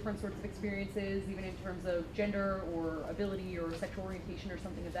there are different sorts of experiences, even in terms of gender or ability or sexual orientation or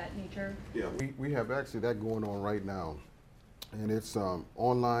something of that nature? Yeah, we have actually that going on right now. And it's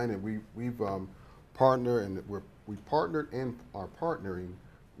online, and we've partnered, and we partnered and are partnering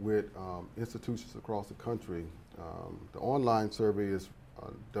with institutions across the country. The online survey is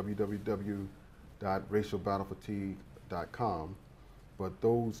www.racialbattlefatigue.com. But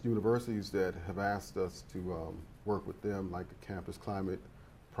those universities that have asked us to work with them, like the Campus Climate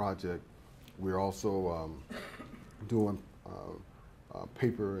Project, we're also doing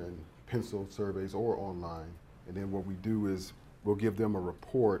paper and pencil surveys or online. And then what we do is we'll give them a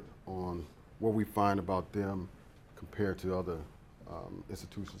report on what we find about them compared to other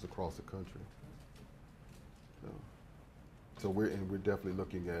institutions across the country. So we're definitely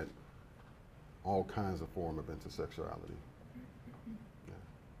looking at all kinds of form of intersectionality. Yeah.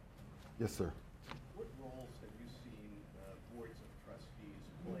 Yes, sir. What roles have you seen boards of trustees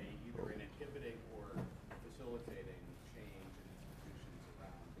play, either in inhibiting or facilitating change in institutions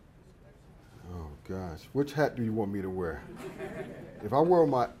gosh, which hat do you want me to wear? If I wear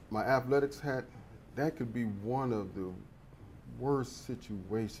my athletics hat, that could be one of the worst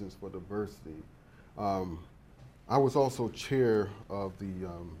situations for diversity. I was also chair of the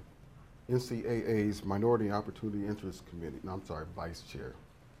NCAA's Minority and Opportunity Interest Committee. No, I'm sorry, vice chair.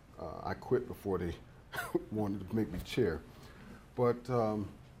 I quit before they wanted to make me chair. But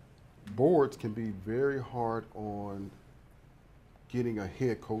boards can be very hard on getting a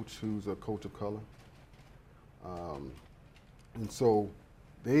head coach who's a coach of color. And so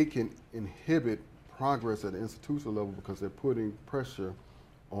they can inhibit progress at the institutional level because they're putting pressure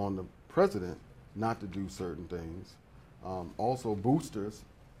on the president not to do certain things. Also, boosters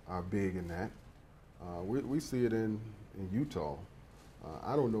are big in that. We see it in Utah.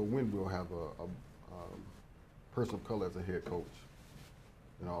 I don't know when we'll have a person of color as a head coach.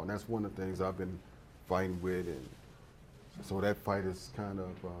 You know, and that's one of the things I've been fighting with, and so that fight is kind of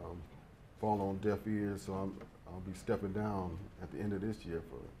fallen on deaf ears. So I'll be stepping down at the end of this year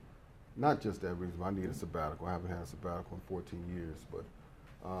for not just that reason. I need a sabbatical. I haven't had a sabbatical in 14 years, but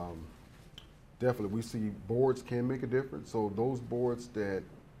definitely we see boards can make a difference. So those boards that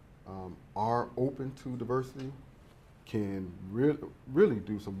are open to diversity can really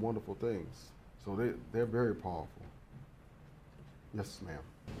do some wonderful things. So they're very powerful. Yes, ma'am.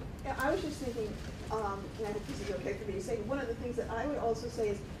 Yeah, I was just thinking, and I think this is okay for me to say, one of the things that I would also say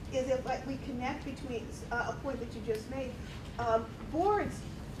is if like, we connect between a point that you just made, boards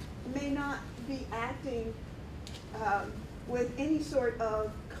may not be acting with any sort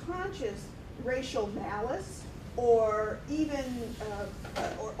of conscious racial malice or even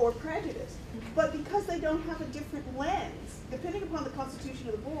or prejudice, but because they don't have a different lens, depending upon the constitution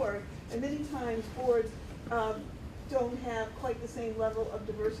of the board, and many times boards don't have quite the same level of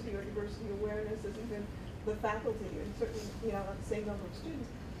diversity or diversity awareness as even the faculty, and certainly, you know, at the same number of students.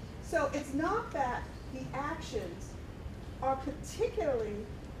 So it's not that the actions are particularly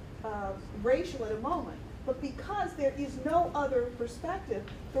racial at a moment, but because there is no other perspective,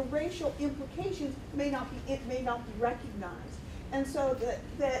 the racial implications may not be recognized. And so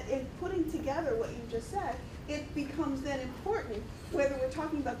that in putting together what you just said, it becomes then important whether we're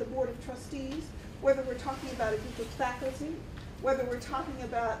talking about the Board of Trustees, whether we're talking about a group of faculty, whether we're talking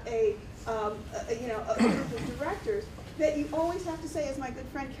about a group of directors, that you always have to say, as my good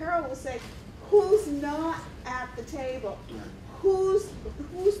friend Carol will say, who's not at the table, whose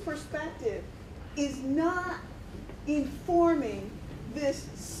perspective is not informing this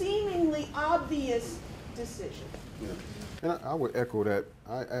seemingly obvious decision. Yeah. And I would echo that.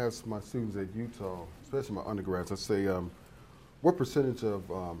 I ask my students at Utah, especially my undergrads, I say, what percentage of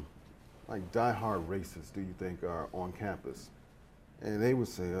like diehard racists do you think are on campus? And they would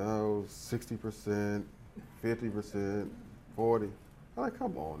say, oh, 60%, 50%, 40%. I'm like,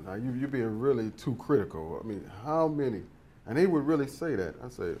 come on now, you're being really too critical. I mean, how many? And they would really say that. I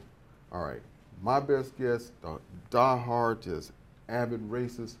say, all right, my best guess, the diehard, just avid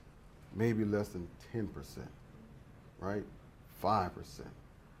racists, maybe less than 10%, right? 5%.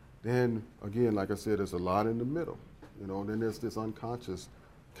 Then again, like I said, there's a lot in the middle, you know, and then there's this unconscious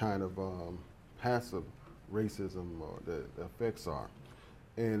kind of passive racism that the effects are.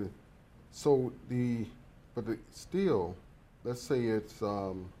 And so still, let's say it's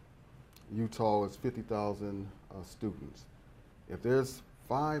Utah is 50,000 students. If there's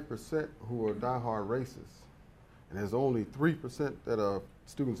 5% who are diehard racists, and there's only 3% that are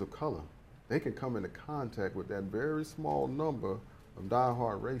students of color, they can come into contact with that very small number of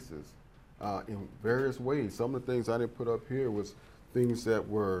diehard racists in various ways. Some of the things I didn't put up here was things that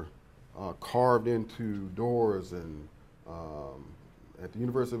were carved into doors, and at the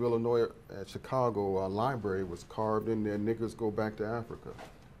University of Illinois at Chicago, our library was carved in there, "Niggers go back to Africa."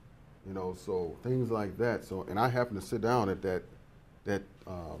 You know, so things like that. So, and I happened to sit down at that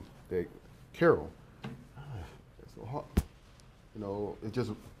Carol. It's so hard. You know, it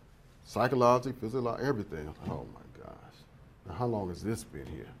just psychologically, physiologically, everything. Oh my gosh. Now, how long has this been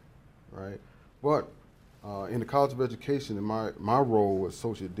here, right? But in the College of Education, in my role as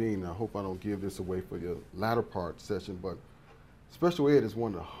Associate Dean, I hope I don't give this away for your latter part session, but special ed is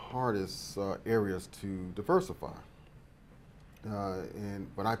one of the hardest areas to diversify.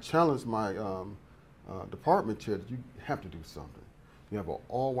 But I challenged my department chair that you have to do something. You have an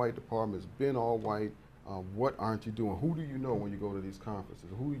all-white department, it's been all white. What aren't you doing? Who do you know when you go to these conferences?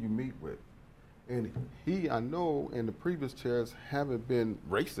 Who do you meet with? And I know, and the previous chairs haven't been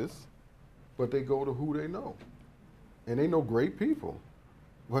racist, but they go to who they know. And they know great people,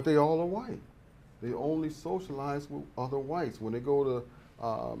 but they all are white. They only socialize with other whites. When they go to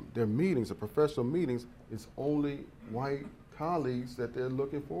their meetings, the professional meetings, it's only white colleagues that they're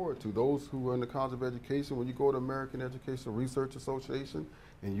looking forward to. Those who are in the College of Education, when you go to American Educational Research Association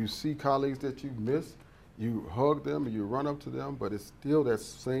and you see colleagues that you miss, you hug them and you run up to them, but it's still that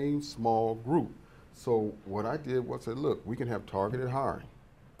same small group. So what I did was say, look, we can have targeted hiring,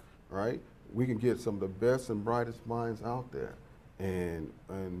 right? We can get some of the best and brightest minds out there, and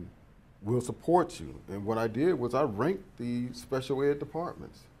we'll support you. And what I did was I ranked the special ed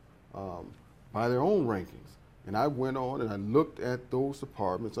departments by their own rankings. And I went on and I looked at those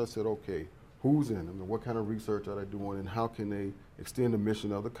departments. I said, okay, who's in them and what kind of research are they doing and how can they extend the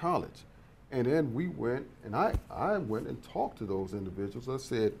mission of the college? And then we went, and I went and talked to those individuals. I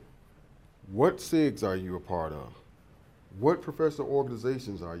said, what SIGs are you a part of? What professional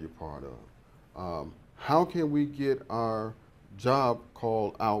organizations are you part of? How can we get our job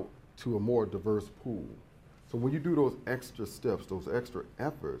called out to a more diverse pool? So when you do those extra steps, those extra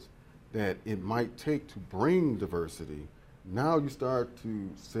efforts that it might take to bring diversity, now you start to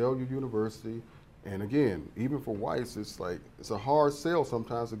sell your university. And again, even for whites, it's a hard sell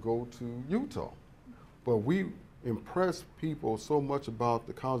sometimes to go to Utah. But we impress people so much about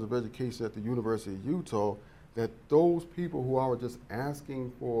the College of Education at the University of Utah that those people who are just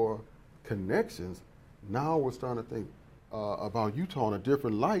asking for connections, now we're starting to think about Utah in a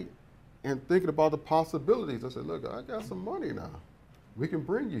different light and thinking about the possibilities. I said, look, I got some money now. We can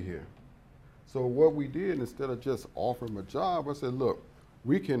bring you here. So what we did, instead of just offering them a job, I said, look,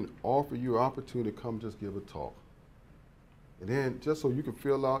 we can offer you an opportunity to come just give a talk. And then just so you can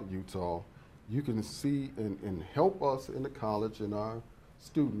fill out Utah, you can see and help us in the college and our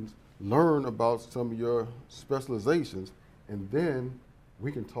students learn about some of your specializations, and then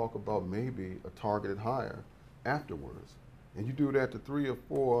we can talk about maybe a targeted hire afterwards. And you do that to 3 or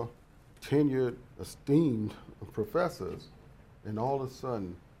 4 tenured, esteemed professors, and all of a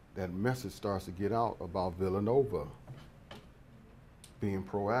sudden that message starts to get out about Villanova being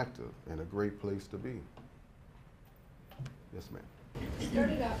proactive and a great place to be. Yes, ma'am. You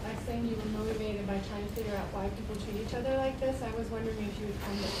started out by saying you were motivated by trying to figure out why people treat each other like this. I was wondering if you would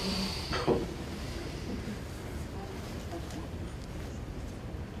comment on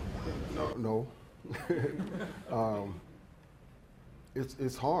that. No.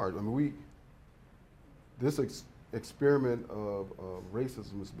 It's hard. I mean, this experiment of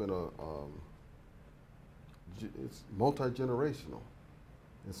racism has been it's multi-generational.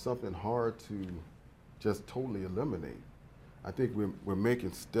 It's something hard to just totally eliminate. I think we're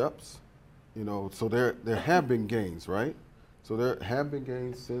making steps, you know, so there have been gains, right? So there have been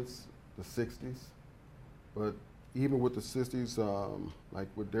gains since the 60s, but even with the 60s, like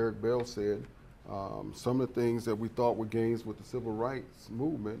what Derek Bell said, some of the things that we thought were gains with the civil rights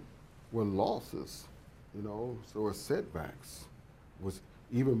movement were losses, you know, so were setbacks, was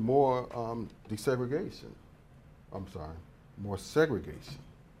even more desegregation. I'm sorry, more segregation.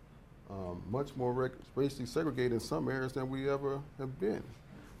 Much more racially segregated in some areas than we ever have been.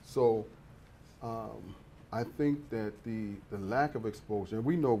 So I think that the lack of exposure, and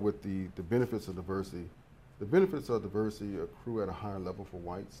we know with the benefits of diversity, the benefits of diversity accrue at a higher level for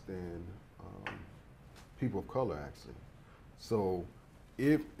whites than people of color, actually. So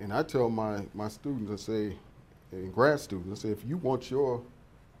and I tell my students, I say, and grad students, I say, if you want your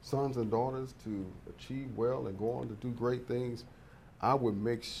sons and daughters to achieve well and go on to do great things, I would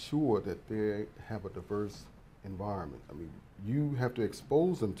make sure that they have a diverse environment. I mean, you have to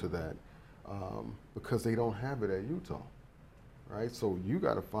expose them to that because they don't have it at Utah, right? So you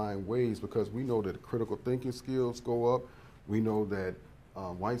got to find ways, because we know that critical thinking skills go up. We know that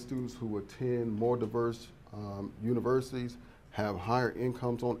white students who attend more diverse universities have higher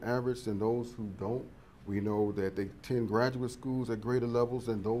incomes on average than those who don't. We know that they attend graduate schools at greater levels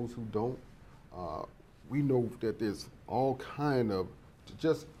than those who don't. We know that there's all kind of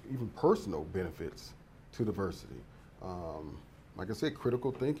just even personal benefits to diversity. Like I said,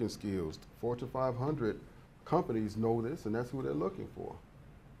 critical thinking skills. Fortune 500 companies know this, and that's who they're looking for.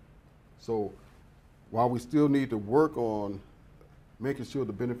 So while we still need to work on making sure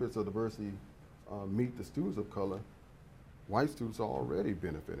the benefits of diversity meet the students of color, white students are already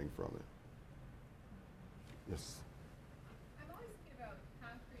benefiting from it. Yes. I'm always thinking about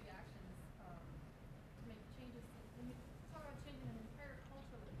concrete actions to make changes. When you talk about changing an entire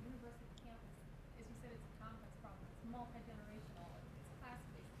culture of a university campus, as you said, it's a complex problem. It's multi-generational. It's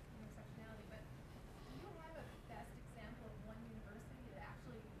class-based intersectionality. But do you have a best example of one university that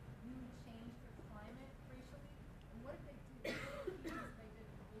actually really changed their climate racially? And what did they do? What things they did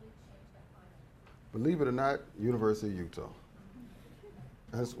to really change that climate? Believe it or not, University of Utah.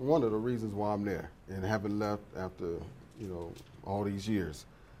 That's one of the reasons why I'm there and haven't left after, you know, all these years.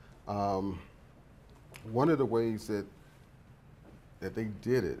 One of the ways that that they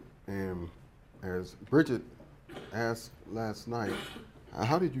did it. And as Bridget asked last night,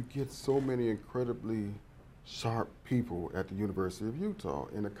 how did you get so many incredibly sharp people at the University of Utah,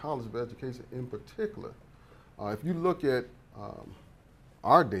 in the College of Education in particular? If you look at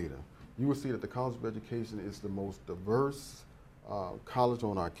our data, you will see that the College of Education is the most diverse college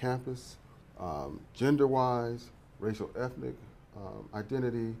on our campus, gender-wise, racial, ethnic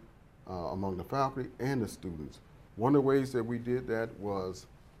identity among the faculty and the students. One of the ways that we did that was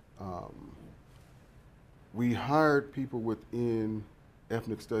we hired people within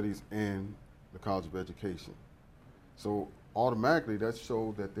ethnic studies and the College of Education. So automatically that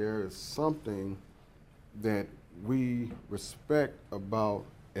showed that there is something that we respect about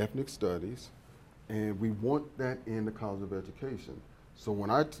ethnic studies, and we want that in the College of Education. So when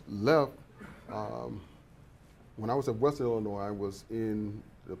I left, when I was at Western Illinois, I was in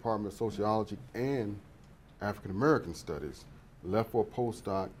the Department of Sociology and African American Studies, left for a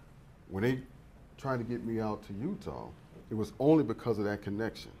postdoc. When they tried to get me out to Utah, it was only because of that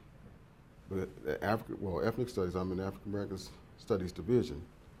connection. But ethnic studies, I'm in the African American Studies Division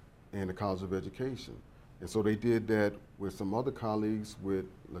and the College of Education. And so they did that with some other colleagues with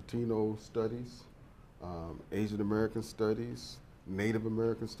Latino studies, Asian American studies, Native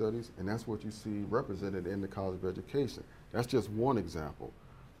American studies, and that's what you see represented in the College of Education. That's just one example.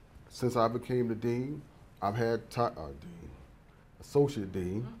 Since I became the dean, I've had associate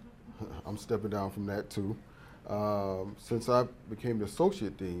dean. I'm stepping down from that too. Since I became the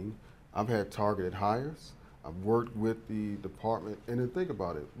associate dean, I've had targeted hires. I've worked with the department, and then think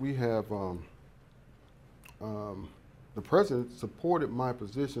about it. We have the president supported my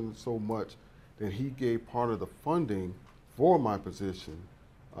position so much that he gave part of the funding for my position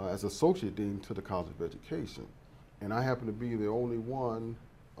as associate dean to the College of Education. And I happen to be the only one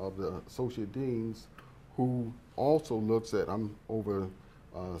of the associate deans who also looks at, I'm over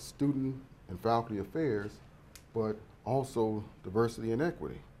student and faculty affairs, but also diversity and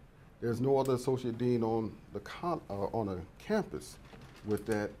equity. There's no other associate dean on a campus with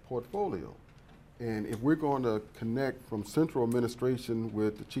that portfolio. And if we're going to connect from central administration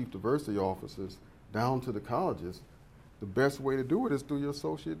with the chief diversity officers down to the colleges, the best way to do it is through your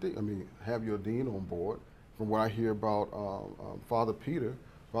associate dean. I mean, have your dean on board. From what I hear about Father Peter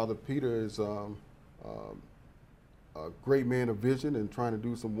is a great man of vision and trying to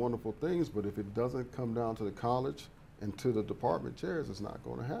do some wonderful things, but if it doesn't come down to the college and to the department chairs, it's not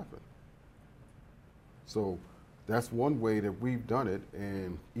going to happen. So that's one way that we've done it,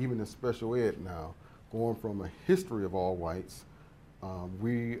 and even in special ed now, going from a history of all whites,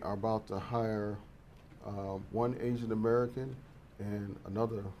 we are about to hire one Asian American and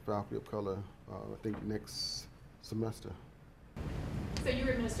another faculty of color, I think next semester. So your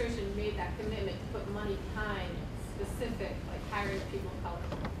administration made that commitment to put money behind specific, like hiring people of color?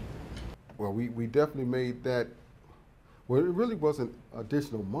 Well, we definitely made that. Well, it really wasn't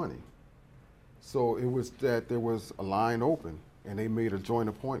additional money. So it was that there was a line open and they made a joint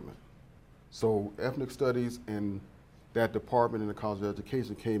appointment. So ethnic studies and that department in the College of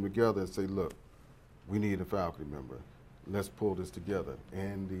Education came together and said, look, we need a faculty member. Let's pull this together.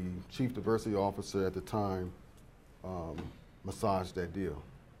 And the chief diversity officer at the time massaged that deal.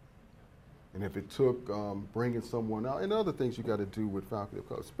 And if it took bringing someone out, and other things you got to do with faculty of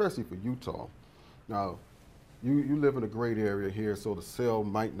color, especially for Utah. Now, you live in a great area here, so the sale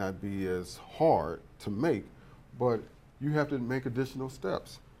might not be as hard to make, but you have to make additional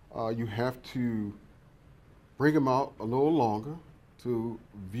steps. You have to bring them out a little longer to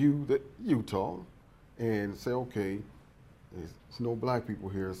view the Utah and say, okay, there's no black people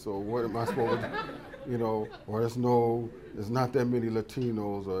here, so what am I supposed to do? You know, or there's not that many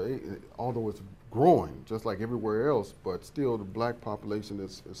Latinos, or although it's growing just like everywhere else, but still the black population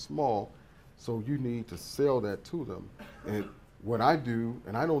is small. So you need to sell that to them. And what I do,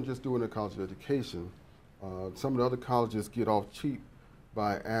 and I don't just do it in the College of Education, some of the other colleges get off cheap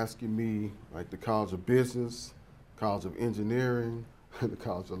by asking me, like the College of Business, College of Engineering, the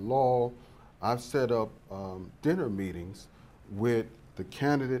College of Law. I've set up dinner meetings with the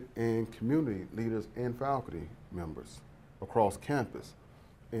candidate and community leaders and faculty members across campus.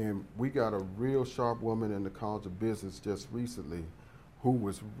 And we got a real sharp woman in the College of Business just recently who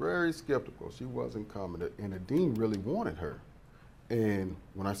was very skeptical. She wasn't coming, and the dean really wanted her. And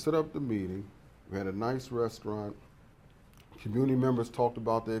when I set up the meeting, we had a nice restaurant. Community members talked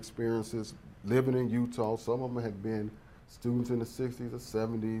about their experiences living in Utah. Some of them had been students in the 60s or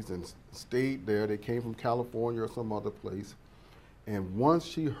 70s and stayed there. They came from California or some other place. And once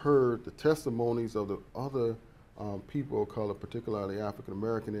she heard the testimonies of the other people of color, particularly African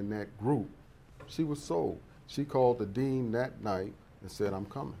American in that group, she was sold. She called the dean that night and said, I'm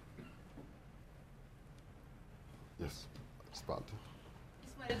coming. Yes, it's about to.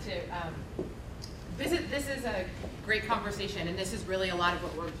 Just wanted to, this is a great conversation, and this is really a lot of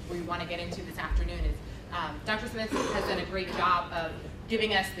what we want to get into this afternoon. Is Dr. Smith has done a great job of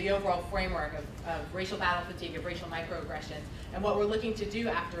giving us the overall framework of racial battle fatigue, of racial microaggressions, and what we're looking to do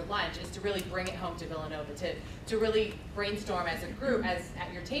after lunch is to really bring it home to Villanova, to really brainstorm as a group, as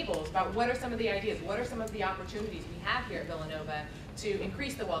at your tables, about what are some of the ideas, what are some of the opportunities we have here at Villanova to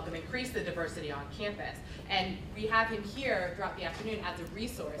increase the welcome, increase the diversity on campus. And we have him here throughout the afternoon as a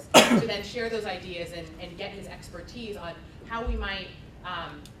resource to then share those ideas and get his expertise on how we might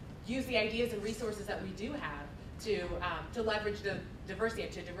use the ideas and resources that we do have to leverage the diversity,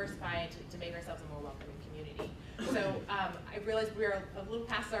 to diversify, and to make ourselves a more welcoming community. So I realize we're a little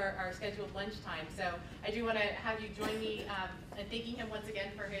past our scheduled lunchtime, so I do want to have you join me in thanking him once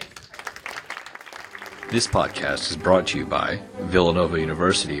again for his participation. This podcast is brought to you by Villanova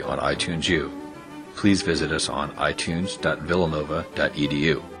University on iTunes U. Please visit us on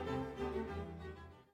itunes.villanova.edu.